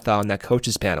too, I thought, on that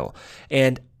coaches panel.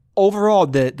 And overall,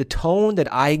 the tone that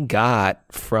I got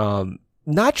from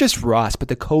not just Ross, but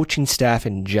the coaching staff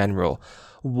in general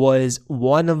was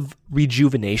one of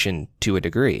rejuvenation to a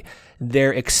degree.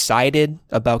 They're excited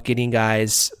about getting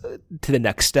guys to the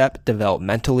next step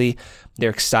developmentally. They're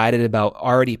excited about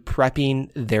already prepping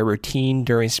their routine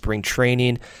during spring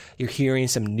training. You're hearing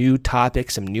some new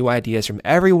topics, some new ideas from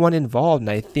everyone involved. And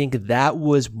I think that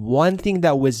was one thing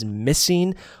that was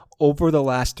missing over the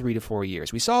last 3 to 4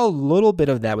 years. We saw a little bit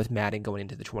of that with Madden going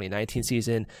into the 2019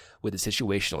 season with the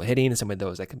situational hitting and some of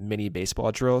those like mini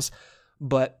baseball drills.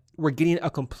 But we're getting a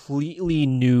completely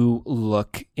new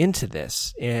look into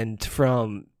this. And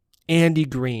from Andy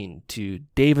Green to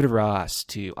David Ross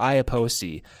to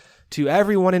Iapoce to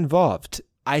everyone involved,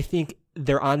 I think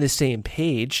they're on the same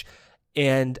page,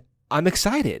 and I'm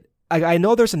excited. I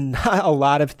know there's not a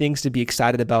lot of things to be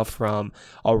excited about from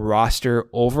a roster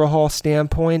overhaul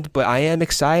standpoint, but I am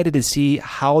excited to see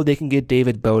how they can get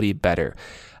David Bote better,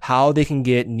 how they can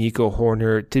get Nico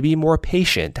Horner to be more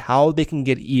patient, how they can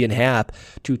get Ian Happ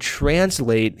to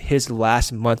translate his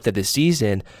last month of the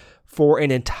season for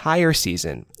an entire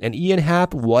season. And Ian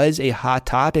Happ was a hot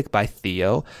topic by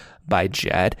Theo, by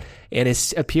Jed, and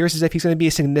it appears as if he's going to be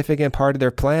a significant part of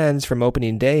their plans from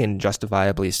opening day, and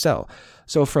justifiably so.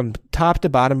 So from top to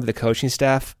bottom of the coaching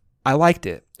staff, I liked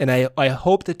it. And I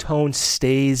hope the tone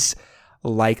stays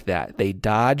like that. They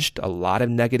dodged a lot of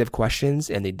negative questions,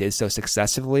 and they did so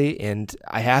successfully. And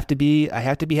I have to be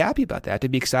happy about that. I have to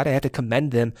be excited. I have to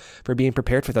commend them for being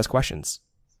prepared for those questions.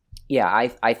 Yeah,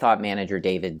 I thought manager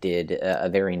David did a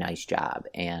very nice job.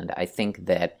 And I think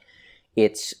that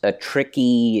it's a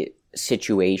tricky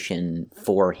situation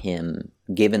for him,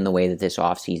 given the way that this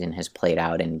offseason has played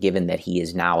out and given that he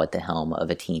is now at the helm of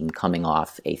a team coming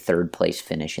off a third place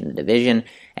finish in the division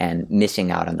and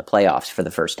missing out on the playoffs for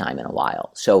the first time in a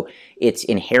while. So it's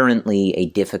inherently a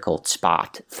difficult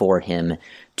spot for him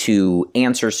to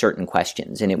answer certain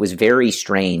questions. And it was very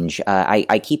strange.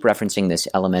 I keep referencing this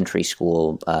elementary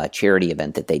school charity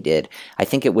event that they did. I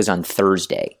think it was on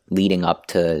Thursday leading up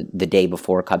to the day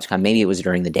before CubsCon. Maybe it was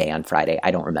during the day on Friday.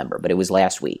 I don't remember, but it was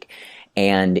last week.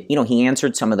 And, he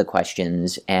answered some of the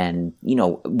questions and,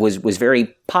 was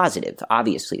very positive,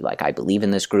 obviously. Like, I believe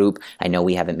in this group. I know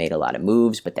we haven't made a lot of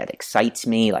moves, but that excites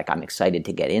me. Like, I'm excited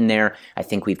to get in there. I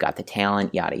think we've got the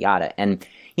talent, yada, yada. And,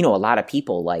 a lot of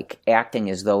people acting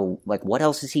as though, what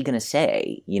else is he going to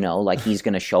say? He's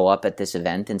going to show up at this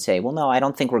event and say, well, no, I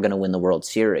don't think we're going to win the World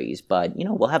Series, but,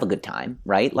 we'll have a good time,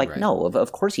 right? Right. No,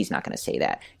 of course he's not going to say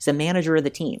that. He's the manager of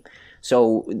the team.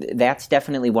 So that's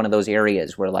definitely one of those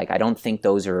areas where, I don't think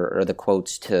those are the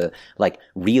quotes to,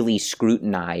 really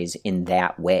scrutinize in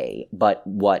that way. But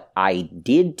what I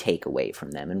did take away from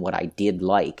them and what I did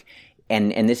like,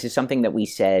 and this is something that we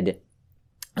said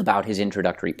about his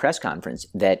introductory press conference,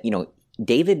 that,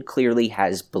 David clearly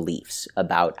has beliefs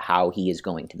about how he is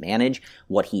going to manage,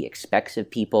 what he expects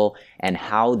of people, and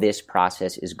how this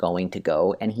process is going to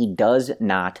go. And he does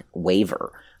not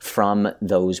waver from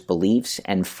those beliefs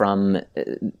and from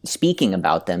speaking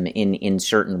about them in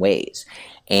certain ways.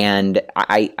 And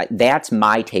I that's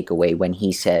my takeaway when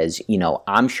he says,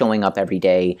 I'm showing up every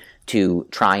day to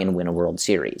try and win a World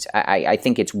Series. I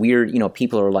think it's weird.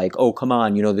 People are like, oh, come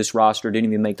on, this roster didn't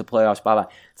even make the playoffs, blah, blah.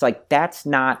 It's that's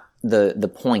not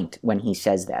the point when he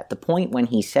says that. The point when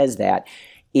he says that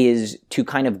is to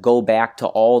kind of go back to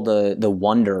all the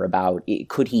wonder about,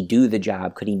 could he do the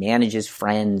job? Could he manage his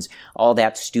friends? All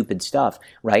that stupid stuff,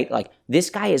 right? This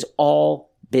guy is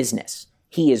all business.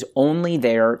 He is only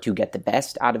there to get the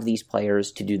best out of these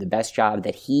players, to do the best job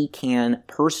that he can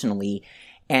personally.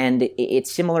 And it's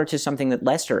similar to something that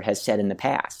Lester has said in the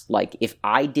past. If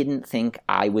I didn't think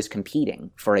I was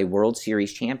competing for a World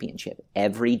Series championship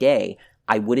every day,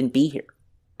 I wouldn't be here.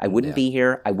 I wouldn't be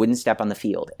here. I wouldn't step on the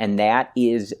field. And that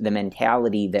is the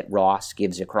mentality that Ross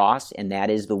gives across, and that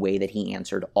is the way that he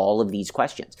answered all of these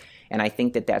questions. And I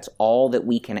think that that's all that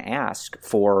we can ask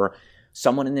for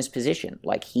someone in this position.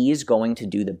 He is going to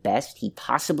do the best he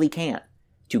possibly can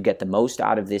to get the most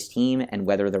out of this team, and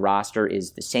whether the roster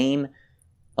is the same,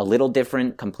 a little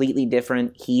different, completely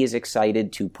different, he is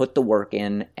excited to put the work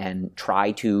in and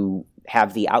try to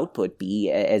have the output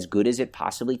be as good as it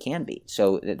possibly can be.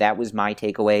 So that was my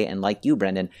takeaway. And like you,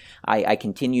 Brendan, I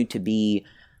continue to be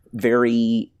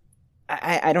very,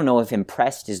 I don't know if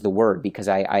impressed is the word, because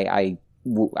I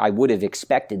would have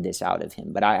expected this out of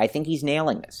him, but I think he's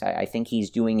nailing this. I think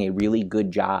he's doing a really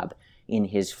good job in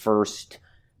his first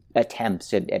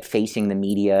attempts at facing the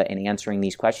media and answering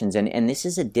these questions. And this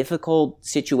is a difficult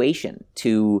situation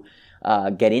to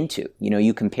get into.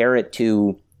 You compare it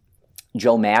to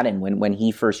Joe Maddon when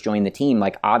he first joined the team,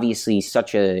 obviously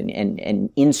such an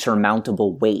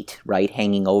insurmountable weight, right,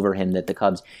 hanging over him that the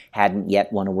Cubs hadn't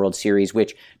yet won a World Series,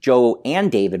 which Joe and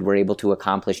David were able to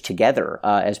accomplish together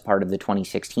as part of the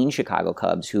 2016 Chicago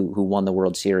Cubs, who won the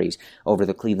World Series over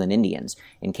the Cleveland Indians,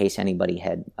 in case anybody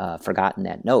had forgotten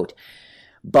that note.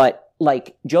 But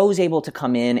Joe's able to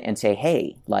come in and say,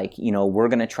 hey, we're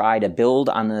going to try to build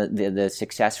on the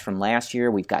success from last year.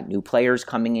 We've got new players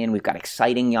coming in. We've got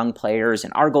exciting young players,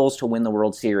 and our goal is to win the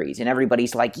World Series. And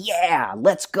everybody's like, yeah,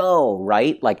 let's go,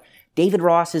 right? David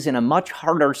Ross is in a much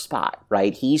harder spot,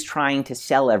 right? He's trying to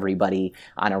sell everybody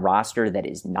on a roster that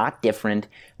is not different,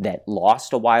 that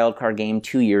lost a wild card game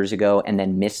 2 years ago and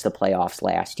then missed the playoffs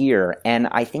last year. And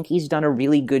I think he's done a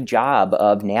really good job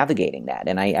of navigating that.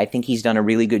 And I think he's done a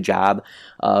really good job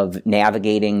of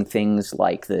navigating things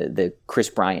like the Kris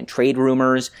Bryant trade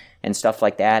rumors and stuff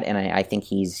like that. And I think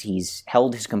he's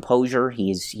held his composure.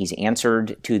 He's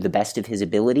answered to the best of his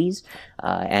abilities.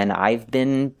 And I've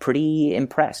been pretty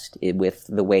impressed with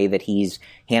the way that he's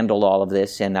handled all of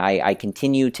this. And I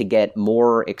continue to get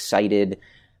more excited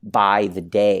by the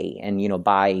day and,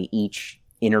 by each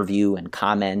interview and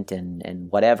comment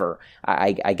and whatever.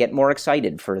 I get more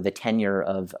excited for the tenure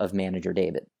of Manager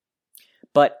David.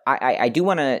 But I do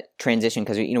want to transition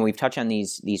because, we've touched on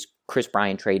these Kris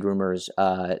Bryant trade rumors.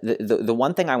 The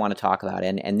one thing I want to talk about,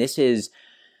 and this is,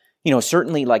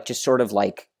 certainly like just sort of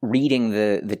like reading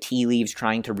the tea leaves,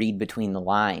 trying to read between the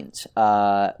lines.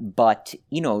 But,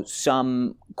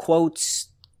 some quotes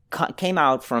came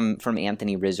out from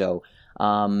Anthony Rizzo.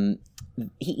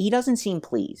 He doesn't seem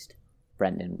pleased,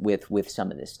 Brendan, with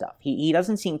some of this stuff. He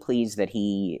doesn't seem pleased that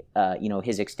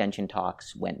his extension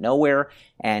talks went nowhere,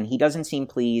 and he doesn't seem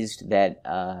pleased that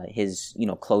his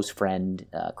close friend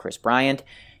Kris Bryant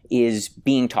is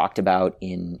being talked about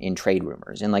in trade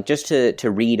rumors. And like just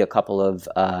to read a couple of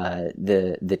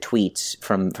the tweets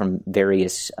from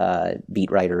various beat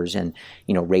writers and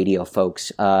radio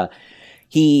folks.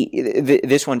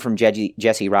 This one from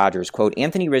Jesse Rogers, quote,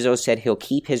 Anthony Rizzo said he'll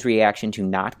keep his reaction to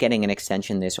not getting an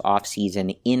extension this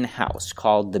offseason in-house,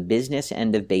 called the business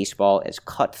end of baseball as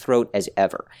cutthroat as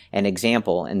ever. An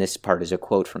example, and this part is a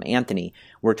quote from Anthony,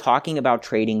 we're talking about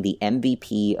trading the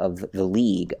MVP of the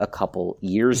league a couple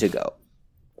years ago.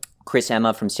 Chris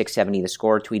Emma from 670 The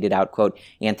Score tweeted out, quote,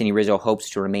 Anthony Rizzo hopes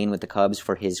to remain with the Cubs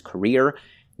for his career.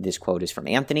 This quote is from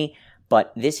Anthony.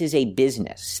 But this is a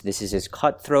business. This is as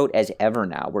cutthroat as ever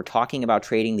now. We're talking about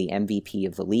trading the MVP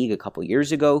of the league a couple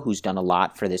years ago who's done a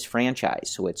lot for this franchise.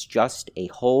 So it's just a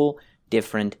whole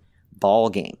different ball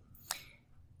game.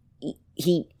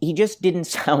 He just didn't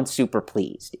sound super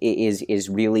pleased is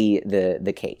really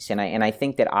the case. And I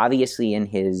think that obviously in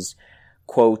his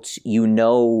quotes,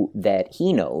 that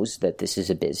he knows that this is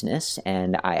a business.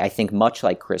 And I think much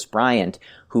like Kris Bryant,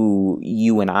 who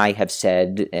you and I have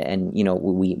said, and,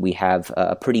 we have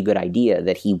a pretty good idea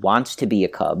that he wants to be a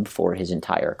Cub for his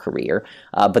entire career.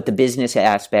 But the business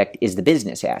aspect is the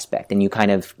business aspect, and you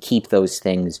kind of keep those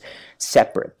things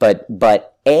separate. But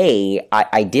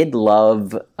I did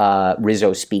love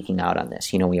Rizzo speaking out on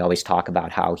this. We always talk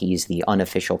about how he's the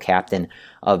unofficial captain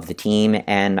of the team.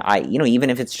 And even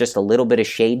if it's just a little bit of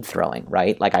shade throwing,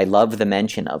 right? Like I love the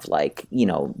mention of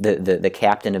the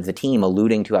captain of the team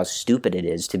alluding to how stupid it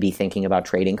is to be thinking about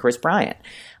trading Kris Bryant.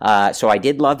 So I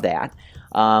did love that.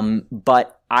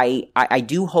 But I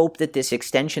do hope that this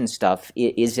extension stuff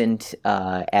isn't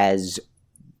as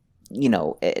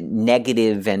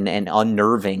negative and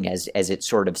unnerving as it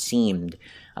sort of seemed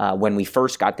when we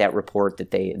first got that report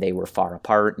that they were far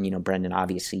apart. And, Brendan,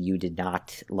 obviously you did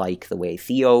not like the way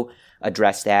Theo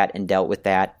addressed that and dealt with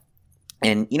that.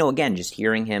 And, again, just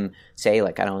hearing him say,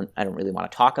 like, I don't really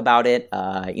want to talk about it.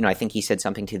 I think he said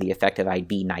something to the effect of I'd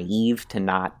be naive to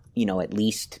not, at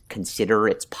least consider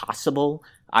it's possible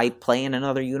I play in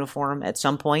another uniform at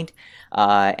some point.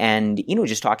 And,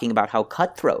 just talking about how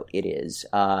cutthroat it is.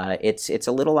 It's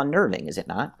a little unnerving, is it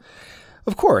not?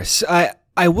 Of course.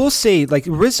 I will say, like,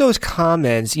 Rizzo's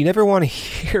comments, you never want to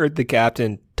hear the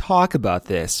captain talk about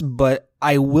this, but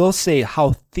I will say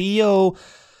how Theo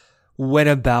went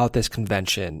about this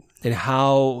convention and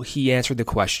how he answered the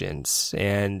questions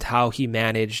and how he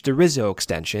managed the Rizzo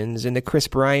extensions and the Kris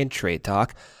Bryant trade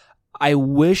talk. I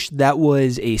wish that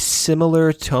was a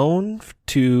similar tone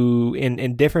to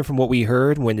and different from what we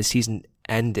heard when the season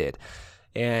ended.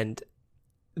 And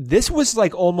this was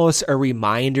like almost a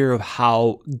reminder of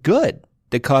how good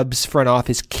the Cubs front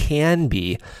office can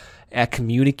be at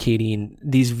communicating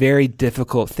these very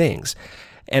difficult things.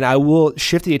 And I will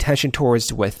shift the attention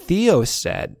towards what Theo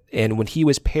said, and when he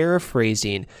was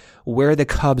paraphrasing where the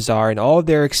Cubs are in all of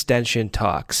their extension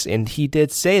talks. And he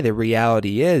did say the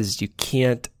reality is you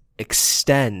can't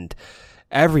extend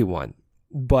everyone,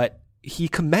 but he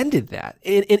commended that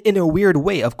in a weird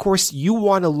way. Of course, you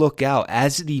want to look out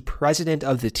as the president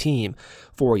of the team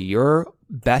for your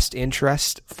best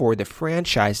interest, for the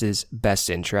franchise's best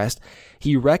interest.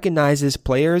 He recognizes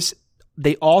players,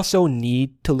 they also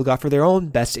need to look out for their own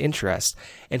best interest.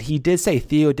 And he did say,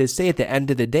 Theo did say at the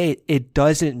end of the day, it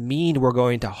doesn't mean we're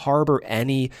going to harbor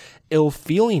any ill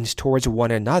feelings towards one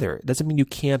another. It doesn't mean you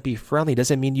can't be friendly. It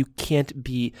doesn't mean you can't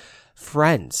be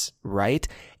friends, right?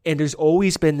 And there's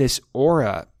always been this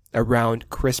aura around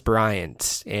Kris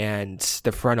Bryant and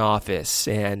the front office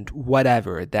and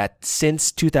whatever, that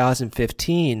since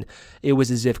 2015, it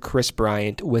was as if Kris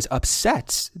Bryant was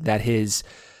upset that his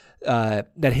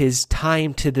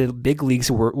time to the big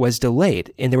leagues was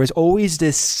delayed. And there was always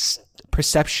this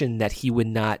perception that he would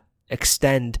not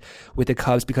extend with the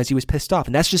Cubs because he was pissed off.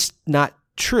 And that's just not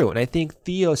true. And I think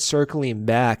Theo circling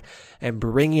back and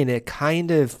bringing it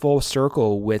kind of full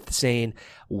circle with saying,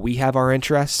 we have our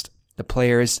interest, the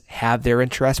players have their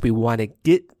interest. We want to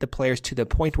get the players to the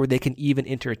point where they can even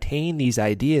entertain these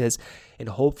ideas, and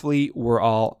hopefully we're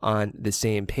all on the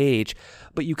same page.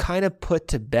 But you kind of put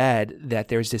to bed that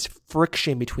there's this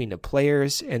friction between the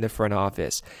players and the front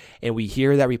office, and we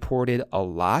hear that reported a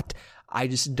lot. I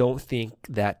just don't think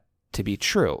that to be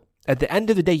true. At the end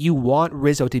of the day, you want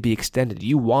Rizzo to be extended.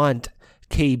 You want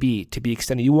KB to be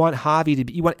extended. You want Javi to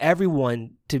be, you want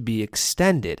everyone to be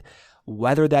extended.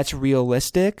 Whether that's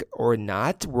realistic or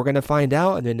not, we're going to find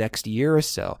out in the next year or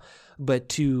so. But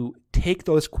to take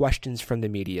those questions from the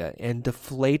media and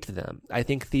deflate them, I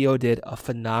think Theo did a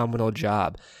phenomenal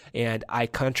job. And I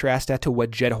contrast that to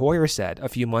what Jed Hoyer said a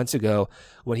few months ago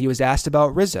when he was asked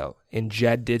about Rizzo. And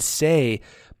Jed did say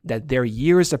that they're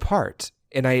years apart.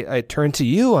 And I turned to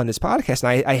you on this podcast,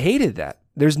 and I hated that.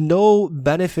 There's no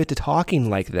benefit to talking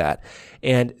like that.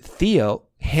 And Theo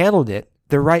handled it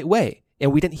the right way.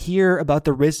 And we didn't hear about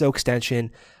the Rizzo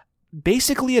extension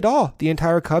basically at all the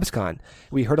entire CubsCon.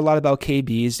 We heard a lot about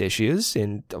KB's issues,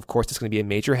 and of course it's going to be a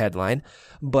major headline,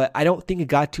 but I don't think it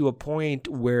got to a point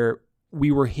where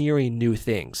we were hearing new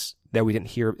things that we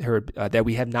didn't that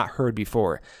we have not heard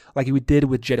before, like we did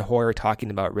with Jed Hoyer talking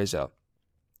about Rizzo.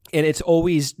 And it's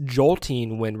always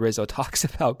jolting when Rizzo talks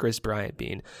about Kris Bryant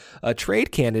being a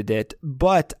trade candidate,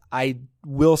 but I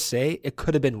will say it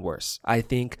could have been worse. I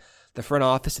think the front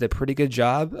office did a pretty good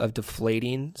job of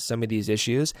deflating some of these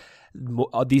issues.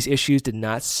 These issues did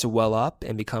not swell up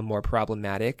and become more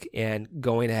problematic. And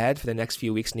going ahead for the next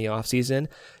few weeks in the offseason,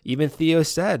 even Theo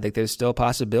said like there's still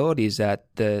possibilities that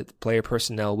the player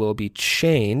personnel will be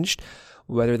changed.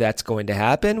 Whether that's going to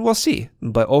happen, we'll see.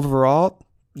 But overall,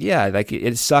 yeah, like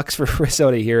it sucks for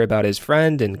Rizzo to hear about his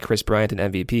friend and Kris Bryant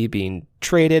and MVP being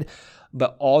traded.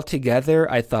 But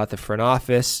altogether, I thought the front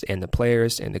office and the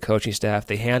players and the coaching staff,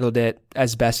 they handled it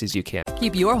as best as you can.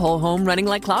 Keep your whole home running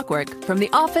like clockwork, from the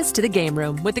office to the game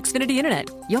room with Xfinity Internet.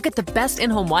 You'll get the best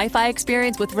in-home Wi-Fi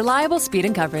experience with reliable speed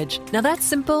and coverage. Now that's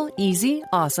simple, easy,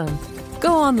 awesome.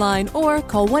 Go online or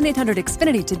call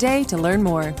 1-800-XFINITY today to learn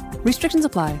more. Restrictions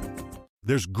apply.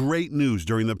 There's great news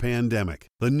during the pandemic.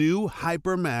 The new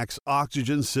HyperMax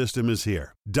oxygen system is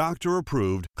here.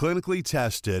 Doctor-approved, clinically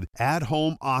tested,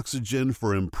 at-home oxygen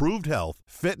for improved health,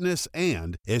 fitness,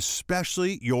 and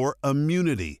especially your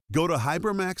immunity. Go to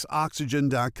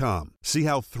HyperMaxOxygen.com. See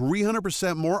how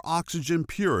 300% more oxygen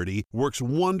purity works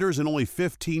wonders in only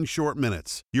 15 short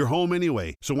minutes. You're home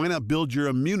anyway, so why not build your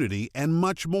immunity and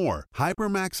much more?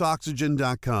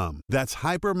 HyperMaxOxygen.com. That's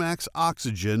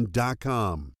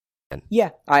HyperMaxOxygen.com. Yeah,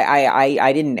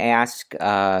 I didn't ask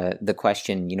the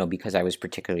question, because I was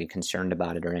particularly concerned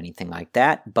about it or anything like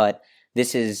that. But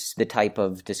this is the type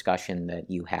of discussion that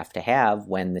you have to have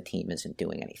when the team isn't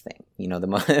doing anything.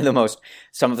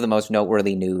 Some of the most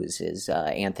noteworthy news is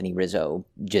Anthony Rizzo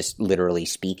just literally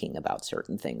speaking about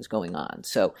certain things going on.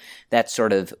 So that's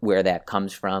sort of where that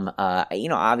comes from.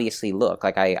 Obviously, look,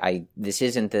 this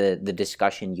isn't the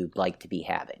discussion you'd like to be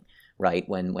having. Right,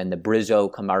 when the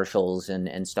Brizzo commercials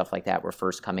and stuff like that were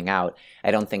first coming out,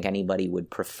 I don't think anybody would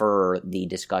prefer the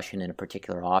discussion in a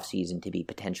particular offseason to be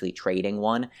potentially trading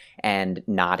one and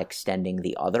not extending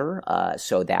the other.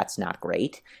 So that's not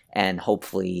great. And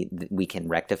hopefully we can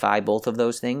rectify both of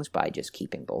those things by just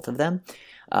keeping both of them.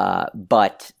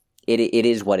 But it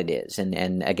is what it is.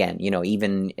 And again,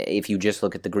 even if you just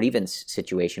look at the grievance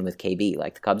situation with KB,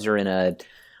 like the Cubs are in a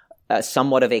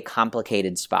somewhat of a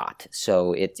complicated spot.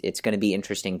 So it's going to be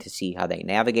interesting to see how they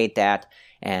navigate that,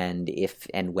 and if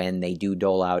and when they do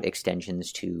dole out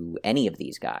extensions to any of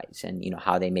these guys, and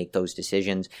how they make those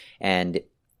decisions. And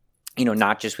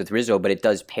not just with Rizzo, but it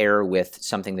does pair with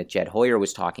something that Jed Hoyer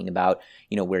was talking about,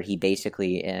 where he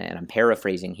basically, and I'm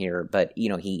paraphrasing here, but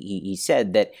he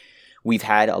said that we've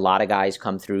had a lot of guys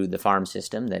come through the farm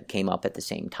system that came up at the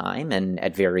same time, and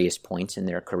at various points in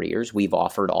their careers, we've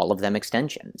offered all of them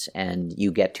extensions. And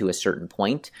you get to a certain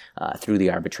point through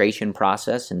the arbitration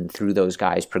process and through those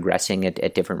guys progressing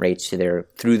at different rates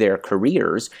through their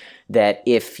careers, that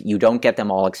if you don't get them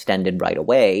all extended right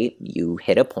away, you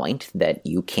hit a point that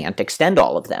you can't extend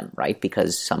all of them, right?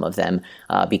 Because some of them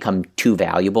become too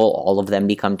valuable, all of them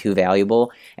become too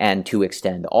valuable, and to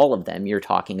extend all of them, you're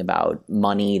talking about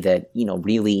money that,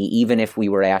 really, even if we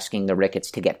were asking the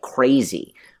Ricketts to get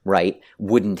crazy, right,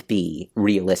 wouldn't be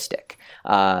realistic.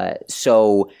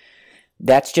 So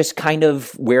that's just kind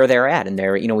of where they're at.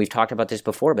 And we've talked about this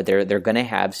before, but they're going to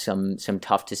have some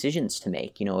tough decisions to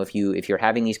make. If you're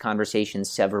having these conversations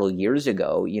several years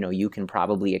ago, you can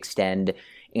probably extend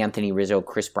Anthony Rizzo,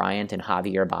 Kris Bryant, and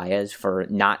Javier Baez for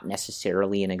not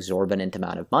necessarily an exorbitant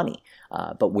amount of money.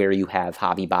 But where you have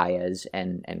Javi Baez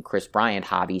and Kris Bryant,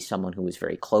 Javi, someone who was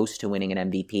very close to winning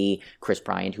an MVP, Kris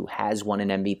Bryant, who has won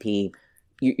an MVP,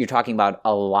 you're talking about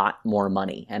a lot more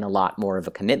money and a lot more of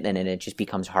a commitment, and it just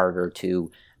becomes harder to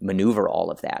maneuver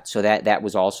all of that. So that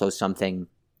was also something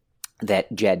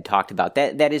that Jed talked about.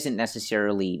 That isn't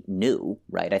necessarily new,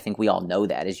 right? I think we all know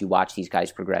that as you watch these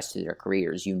guys progress through their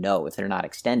careers. If they're not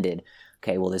extended,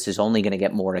 okay, well, this is only going to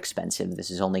get more expensive. This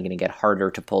is only going to get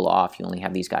harder to pull off. You only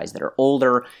have these guys that are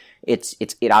older. It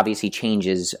obviously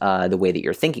changes the way that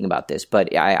you're thinking about this,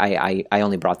 but I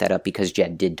only brought that up because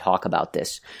Jed did talk about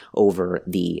this over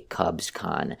the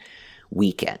CubsCon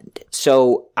weekend.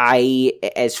 So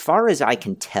as far as I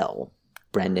can tell,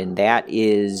 Brendan, that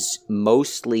is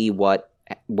mostly what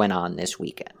went on this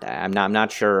weekend. I'm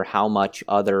not sure how much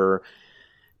other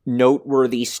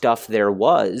noteworthy stuff there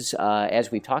was,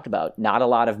 as we've talked about. Not a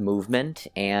lot of movement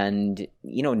and,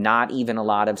 not even a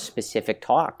lot of specific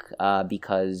talk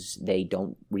because they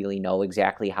don't really know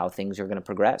exactly how things are going to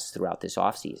progress throughout this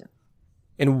offseason.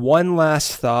 And one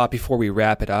last thought before we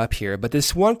wrap it up here, but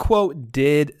this one quote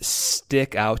did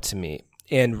stick out to me.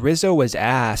 And Rizzo was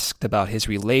asked about his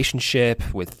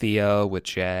relationship with Theo, with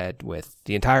Jed, with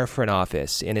the entire front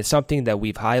office. And it's something that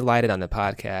we've highlighted on the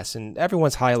podcast, and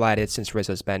everyone's highlighted since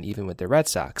Rizzo's been even with the Red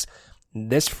Sox.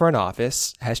 This front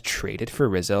office has traded for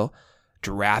Rizzo,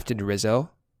 drafted Rizzo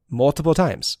multiple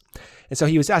times. And so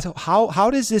he was asked,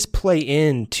 how does this play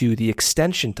into the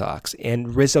extension talks?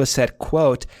 And Rizzo said,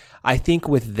 quote, "I think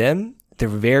with them, they're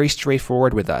very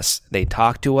straightforward with us. They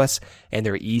talk to us, and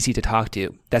they're easy to talk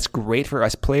to. That's great for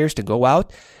us players to go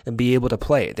out and be able to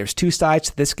play. There's two sides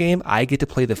to this game. I get to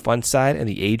play the fun side, and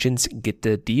the agents get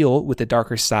to deal with the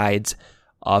darker sides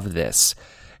of this."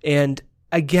 And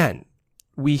again,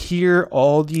 we hear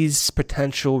all these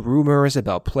potential rumors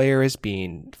about players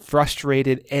being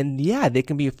frustrated, and yeah, they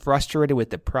can be frustrated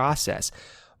with the process,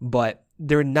 but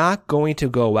they're not going to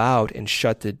go out and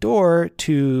shut the door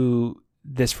to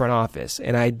this front office.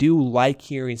 And I do like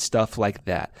hearing stuff like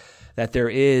that there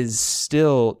is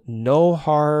still no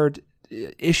hard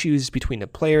issues between the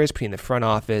players, between the front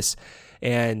office,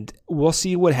 and we'll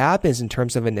see what happens in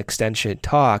terms of an extension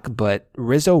talk. But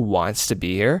Rizzo wants to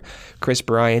be here. Kris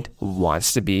Bryant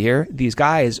wants to be here. These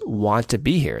guys want to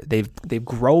be here. They've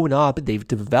grown up, they've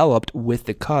developed with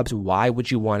the Cubs. Why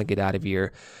would you want to get out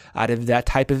of that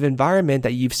type of environment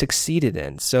that you've succeeded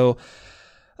in? So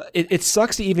it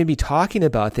sucks to even be talking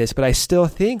about this, but I still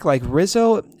think like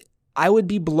Rizzo, I would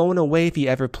be blown away if he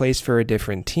ever plays for a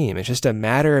different team. It's just a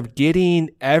matter of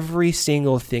getting every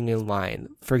single thing in line.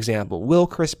 For example, will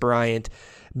Kris Bryant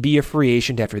be a free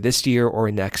agent after this year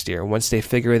or next year? Once they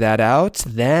figure that out,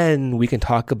 then we can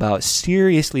talk about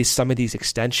seriously some of these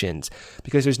extensions,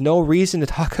 because there's no reason to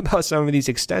talk about some of these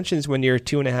extensions when you're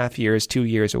 2.5 years, 2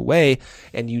 years away,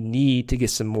 and you need to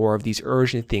get some more of these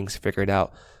urgent things figured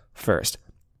out first.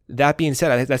 That being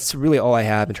said, that's really all I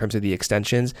have in terms of the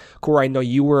extensions. Corey, I know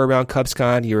you were around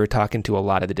CubsCon. You were talking to a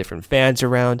lot of the different fans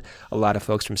around, a lot of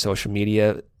folks from social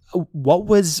media. What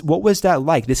was that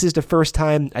like? This is the first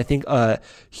time I think a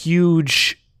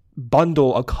huge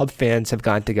bundle of Cub fans have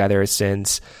gotten together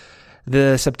since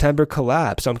the September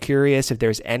collapse. So I'm curious if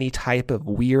there's any type of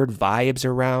weird vibes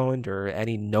around or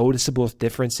any noticeable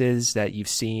differences that you've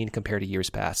seen compared to years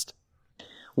past.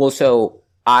 Well, so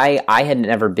I had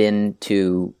never been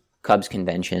to Cubs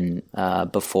convention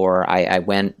before. I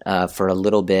went for a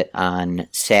little bit on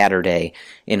Saturday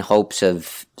in hopes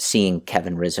of seeing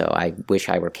Kevin Rizzo. I wish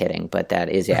I were kidding, but that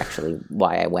is actually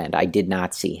why I went. I did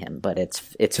not see him, but it's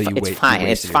fine.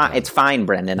 It's fine,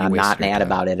 Brendan. I'm not mad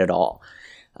about it at all.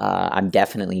 I'm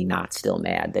definitely not still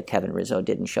mad that Kevin Rizzo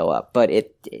didn't show up, but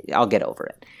I'll get over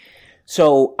it.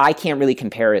 So I can't really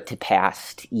compare it to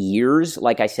past years.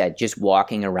 Like I said, just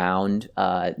walking around,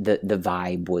 the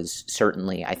vibe was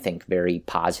certainly, I think, very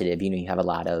positive. You have a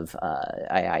lot of,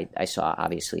 I saw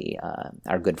obviously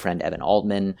our good friend Evan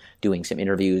Altman doing some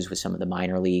interviews with some of the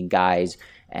minor league guys.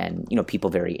 and people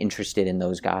very interested in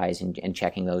those guys and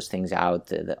checking those things out,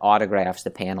 the autographs,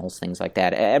 the panels, things like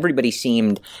that. Everybody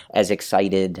seemed as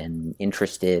excited and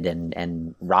interested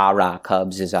and rah-rah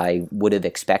Cubs as I would have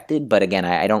expected. But again,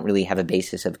 I don't really have a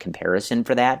basis of comparison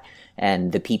for that.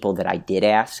 And the people that I did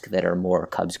ask that are more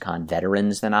CubsCon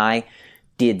veterans than I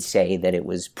did say that it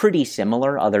was pretty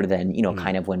similar, other than,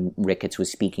 kind of when Ricketts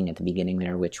was speaking at the beginning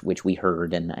there, which we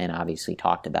heard and obviously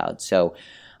talked about. So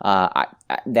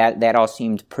that all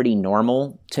seemed pretty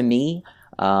normal to me.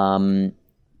 But,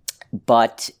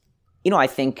 I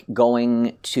think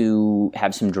going to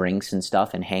have some drinks and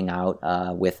stuff and hang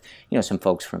out with, some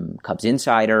folks from Cubs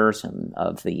Insider, some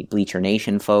of the Bleacher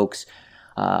Nation folks,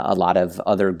 a lot of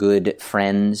other good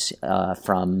friends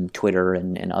from Twitter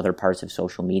and other parts of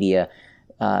social media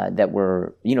that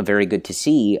were, very good to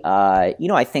see.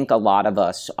 I think a lot of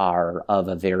us are of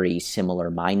a very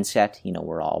similar mindset.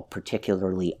 We're all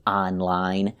particularly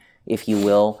online, if you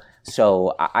will.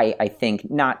 So I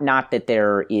think not that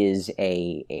there is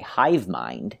a hive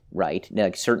mind, right?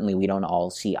 Like, certainly we don't all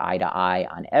see eye to eye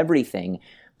on everything,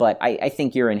 but I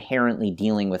think you're inherently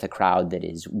dealing with a crowd that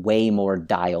is way more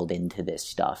dialed into this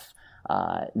stuff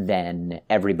than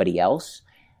everybody else.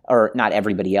 Or not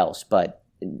everybody else, but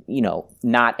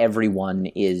not everyone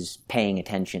is paying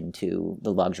attention to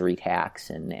the luxury tax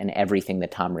and everything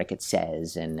that Tom Ricketts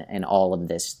says and all of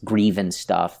this grievance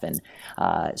stuff. And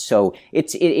so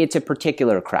it's a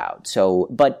particular crowd. So,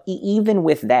 but even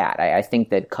with that, I think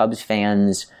that Cubs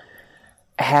fans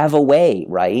have a way,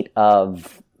 right,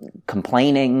 of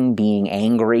complaining, being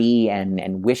angry,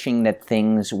 and wishing that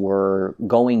things were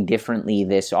going differently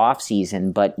this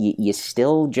offseason, but you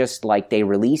still just, like, they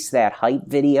released that hype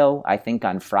video, I think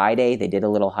on Friday, they did a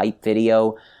little hype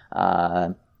video,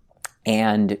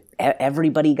 and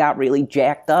everybody got really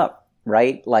jacked up,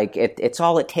 right? Like, it's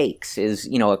all it takes is,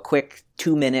 a quick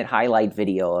 2-minute highlight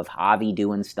video of Javi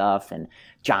doing stuff and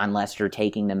John Lester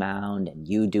taking the mound and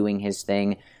you doing his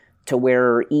thing, to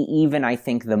where even I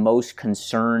think the most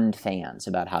concerned fans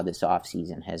about how this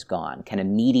offseason has gone can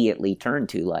immediately turn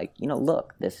to, like,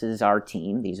 look, this is our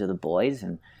team, these are the boys,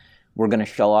 and we're going to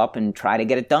show up and try to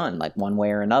get it done, like, one way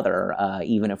or another,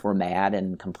 even if we're mad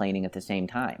and complaining at the same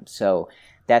time. So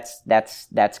that's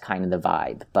kind of the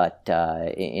vibe. But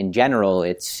in general,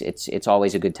 it's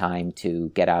always a good time to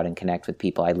get out and connect with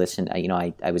people. I listened,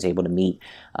 I was able to meet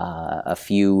a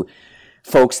few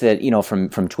folks that,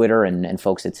 from Twitter and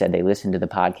folks that said they listened to the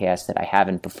podcast that I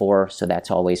haven't before. So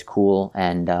that's always cool.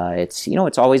 And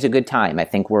it's always a good time. I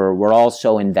think we're all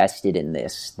so invested in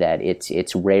this that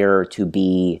it's rare to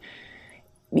be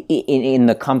in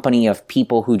the company of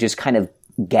people who just kind of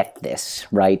get this,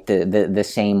 right? The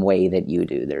same way that you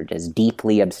do. They're just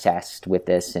deeply obsessed with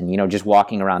this. And, just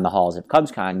walking around the halls of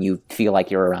CubsCon, you feel like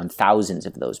you're around thousands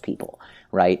of those people,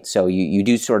 right? So you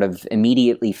do sort of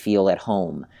immediately feel at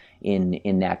home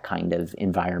in that kind of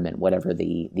environment, whatever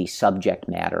the subject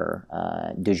matter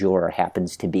du jour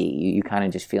happens to be. You kind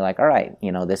of just feel like, all right,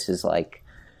 this is like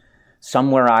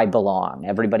somewhere I belong.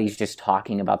 Everybody's just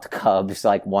talking about the Cubs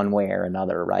like one way or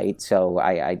another, right? So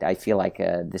I feel like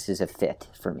this is a fit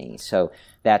for me. So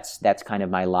that's kind of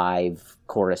my live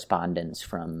correspondence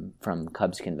from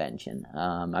Cubs convention.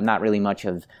 I'm not really much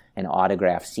of an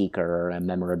autograph seeker or a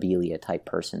memorabilia type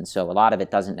person, so a lot of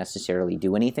it doesn't necessarily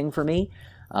do anything for me.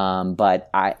 But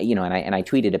I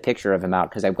tweeted a picture of him out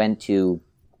because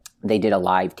they did a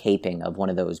live taping of one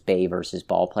of those Bay versus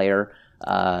Ball Player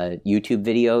YouTube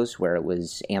videos where it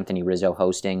was Anthony Rizzo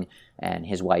hosting and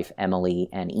his wife Emily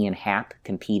and Ian Happ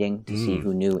competing to see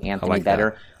who knew Anthony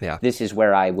better. Yeah. This is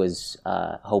where I was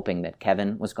hoping that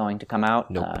Kevin was going to come out.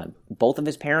 Nope. Both of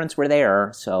his parents were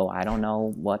there, so I don't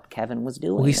know what Kevin was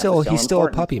doing. Well, he's still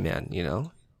a puppy man,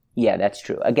 Yeah, that's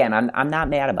true. Again, I'm not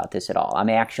mad about this at all. I'm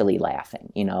actually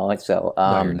laughing, So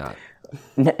no, you're not.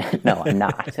 No, I'm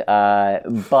not.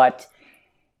 But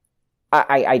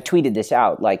I tweeted this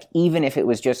out. Like, even if it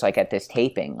was just like at this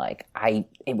taping, like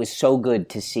it was so good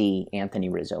to see Anthony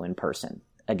Rizzo in person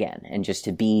again, and just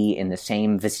to be in the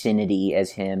same vicinity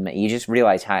as him. You just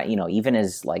realize how, even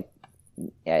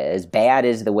as bad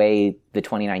as the way the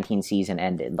 2019 season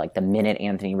ended, like the minute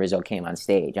Anthony Rizzo came on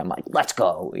stage, I'm like, let's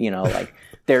go, like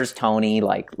there's Tony,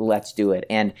 like let's do it.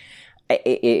 And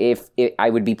if I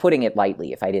would be putting it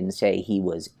lightly if I didn't say he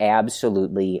was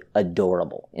absolutely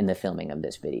adorable in the filming of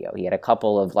this video. He had a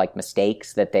couple of like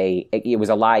mistakes that it was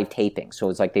a live taping, so it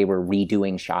was like they were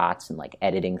redoing shots and like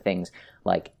editing things.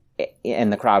 Like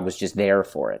and the crowd was just there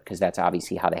for it because that's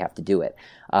obviously how they have to do it.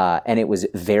 And it was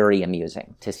very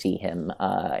amusing to see him,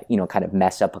 kind of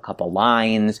mess up a couple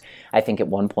lines. I think at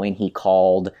one point he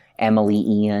called Emily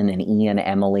Ian and Ian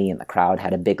Emily, and the crowd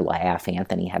had a big laugh.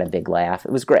 Anthony had a big laugh.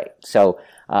 It was great. So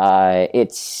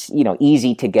it's,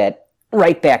 easy to get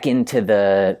right back into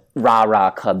the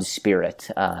rah-rah Cubs spirit,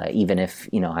 even if,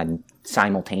 I'm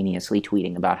simultaneously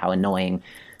tweeting about how annoying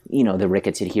the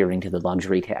Ricketts adhering to the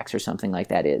luxury tax or something like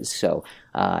that is. So,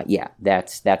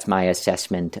 that's my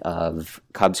assessment of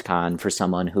CubsCon for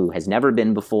someone who has never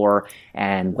been before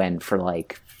and went for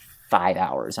like 5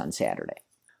 hours on Saturday.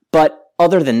 But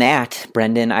other than that,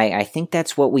 Brendan, I think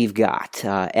that's what we've got.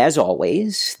 As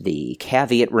always, the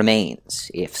caveat remains.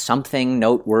 If something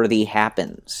noteworthy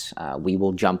happens, we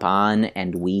will jump on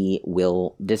and we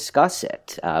will discuss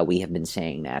it. We have been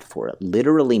saying that for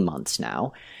literally months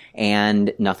now,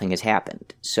 and nothing has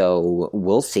happened. So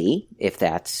we'll see if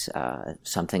that's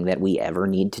something that we ever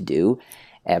need to do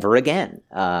ever again.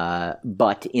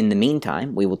 But in the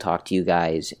meantime, we will talk to you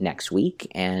guys next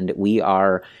week, and we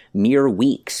are mere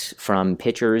weeks from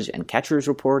pitchers and catchers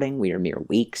reporting. We are mere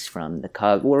weeks from the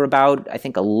Cubs. We're about, I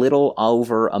think, a little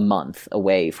over a month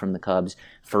away from the Cubs'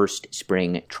 first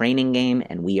spring training game,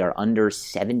 and we are under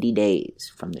 70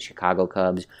 days from the Chicago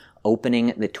Cubs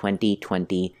opening the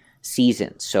 2020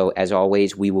 season. So as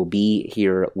always, we will be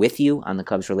here with you on the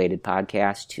Cubs Related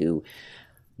podcast to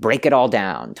break it all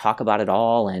down, talk about it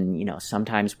all, and,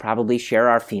 sometimes probably share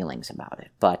our feelings about it.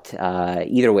 But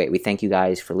either way, we thank you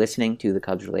guys for listening to the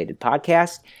Cubs Related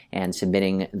podcast and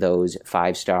submitting those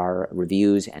 5-star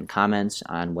reviews and comments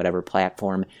on whatever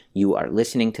platform you are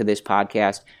listening to this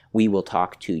podcast. We will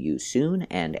talk to you soon,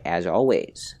 and as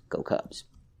always, go Cubs.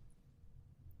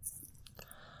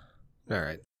 All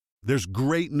right. There's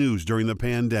great news during the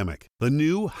pandemic. The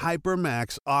new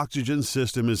HyperMax oxygen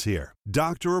system is here.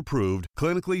 Doctor-approved,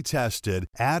 clinically tested,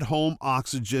 at-home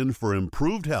oxygen for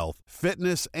improved health,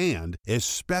 fitness, and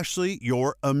especially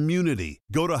your immunity.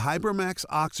 Go to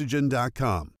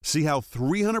HyperMaxOxygen.com. See how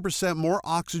 300% more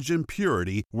oxygen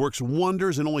purity works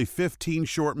wonders in only 15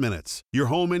 short minutes. You're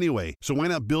home anyway, so why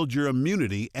not build your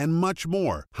immunity and much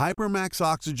more?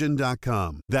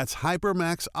 HyperMaxOxygen.com. That's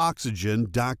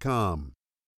HyperMaxOxygen.com.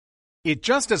 It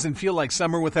just doesn't feel like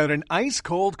summer without an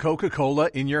ice-cold Coca-Cola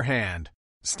in your hand.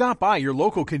 Stop by your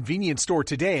local convenience store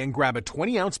today and grab a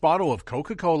 20-ounce bottle of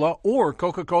Coca-Cola or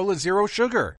Coca-Cola Zero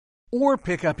Sugar. Or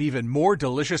pick up even more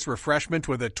delicious refreshment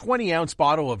with a 20-ounce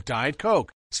bottle of Diet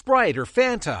Coke, Sprite, or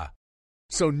Fanta.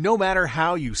 So no matter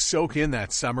how you soak in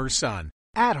that summer sun,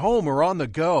 at home or on the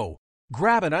go,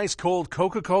 grab an ice-cold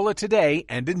Coca-Cola today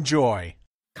and enjoy.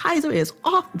 Kaiser is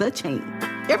off the chain.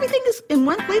 Everything is in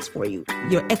one place for you.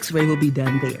 Your x-ray will be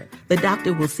done there. The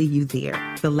doctor will see you there.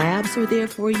 The labs are there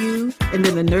for you. And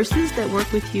then the nurses that work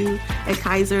with you at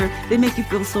Kaiser, they make you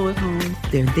feel so at home.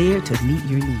 They're there to meet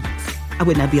your needs. I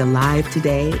would not be alive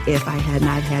today if I had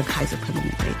not had Kaiser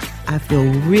Permanente. I feel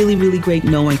really, really great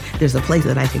knowing there's a place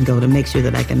that I can go to make sure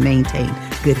that I can maintain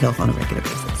good health on a regular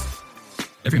basis.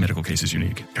 Every medical case is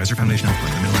unique. Kaiser Foundation Health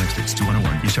Plan, Mid-Atlantic States,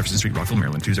 2101 East Jefferson Street, Rockville,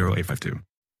 Maryland, 20852.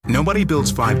 Nobody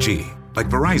builds 5G like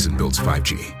Verizon builds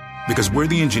 5G, because we're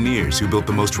the engineers who built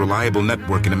the most reliable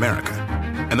network in America.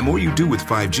 And the more you do with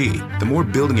 5G, the more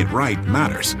building it right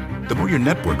matters. The more your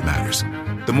network matters.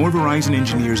 The more Verizon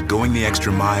engineers going the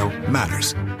extra mile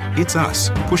matters. It's us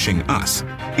pushing us.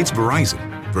 It's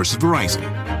Verizon versus Verizon.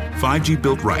 5G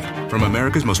built right from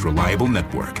America's most reliable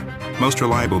network. Most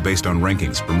reliable based on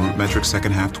rankings from RootMetrics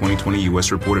second half 2020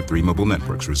 U.S. report of 3 mobile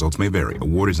networks. Results may vary.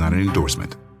 Award is not an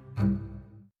endorsement.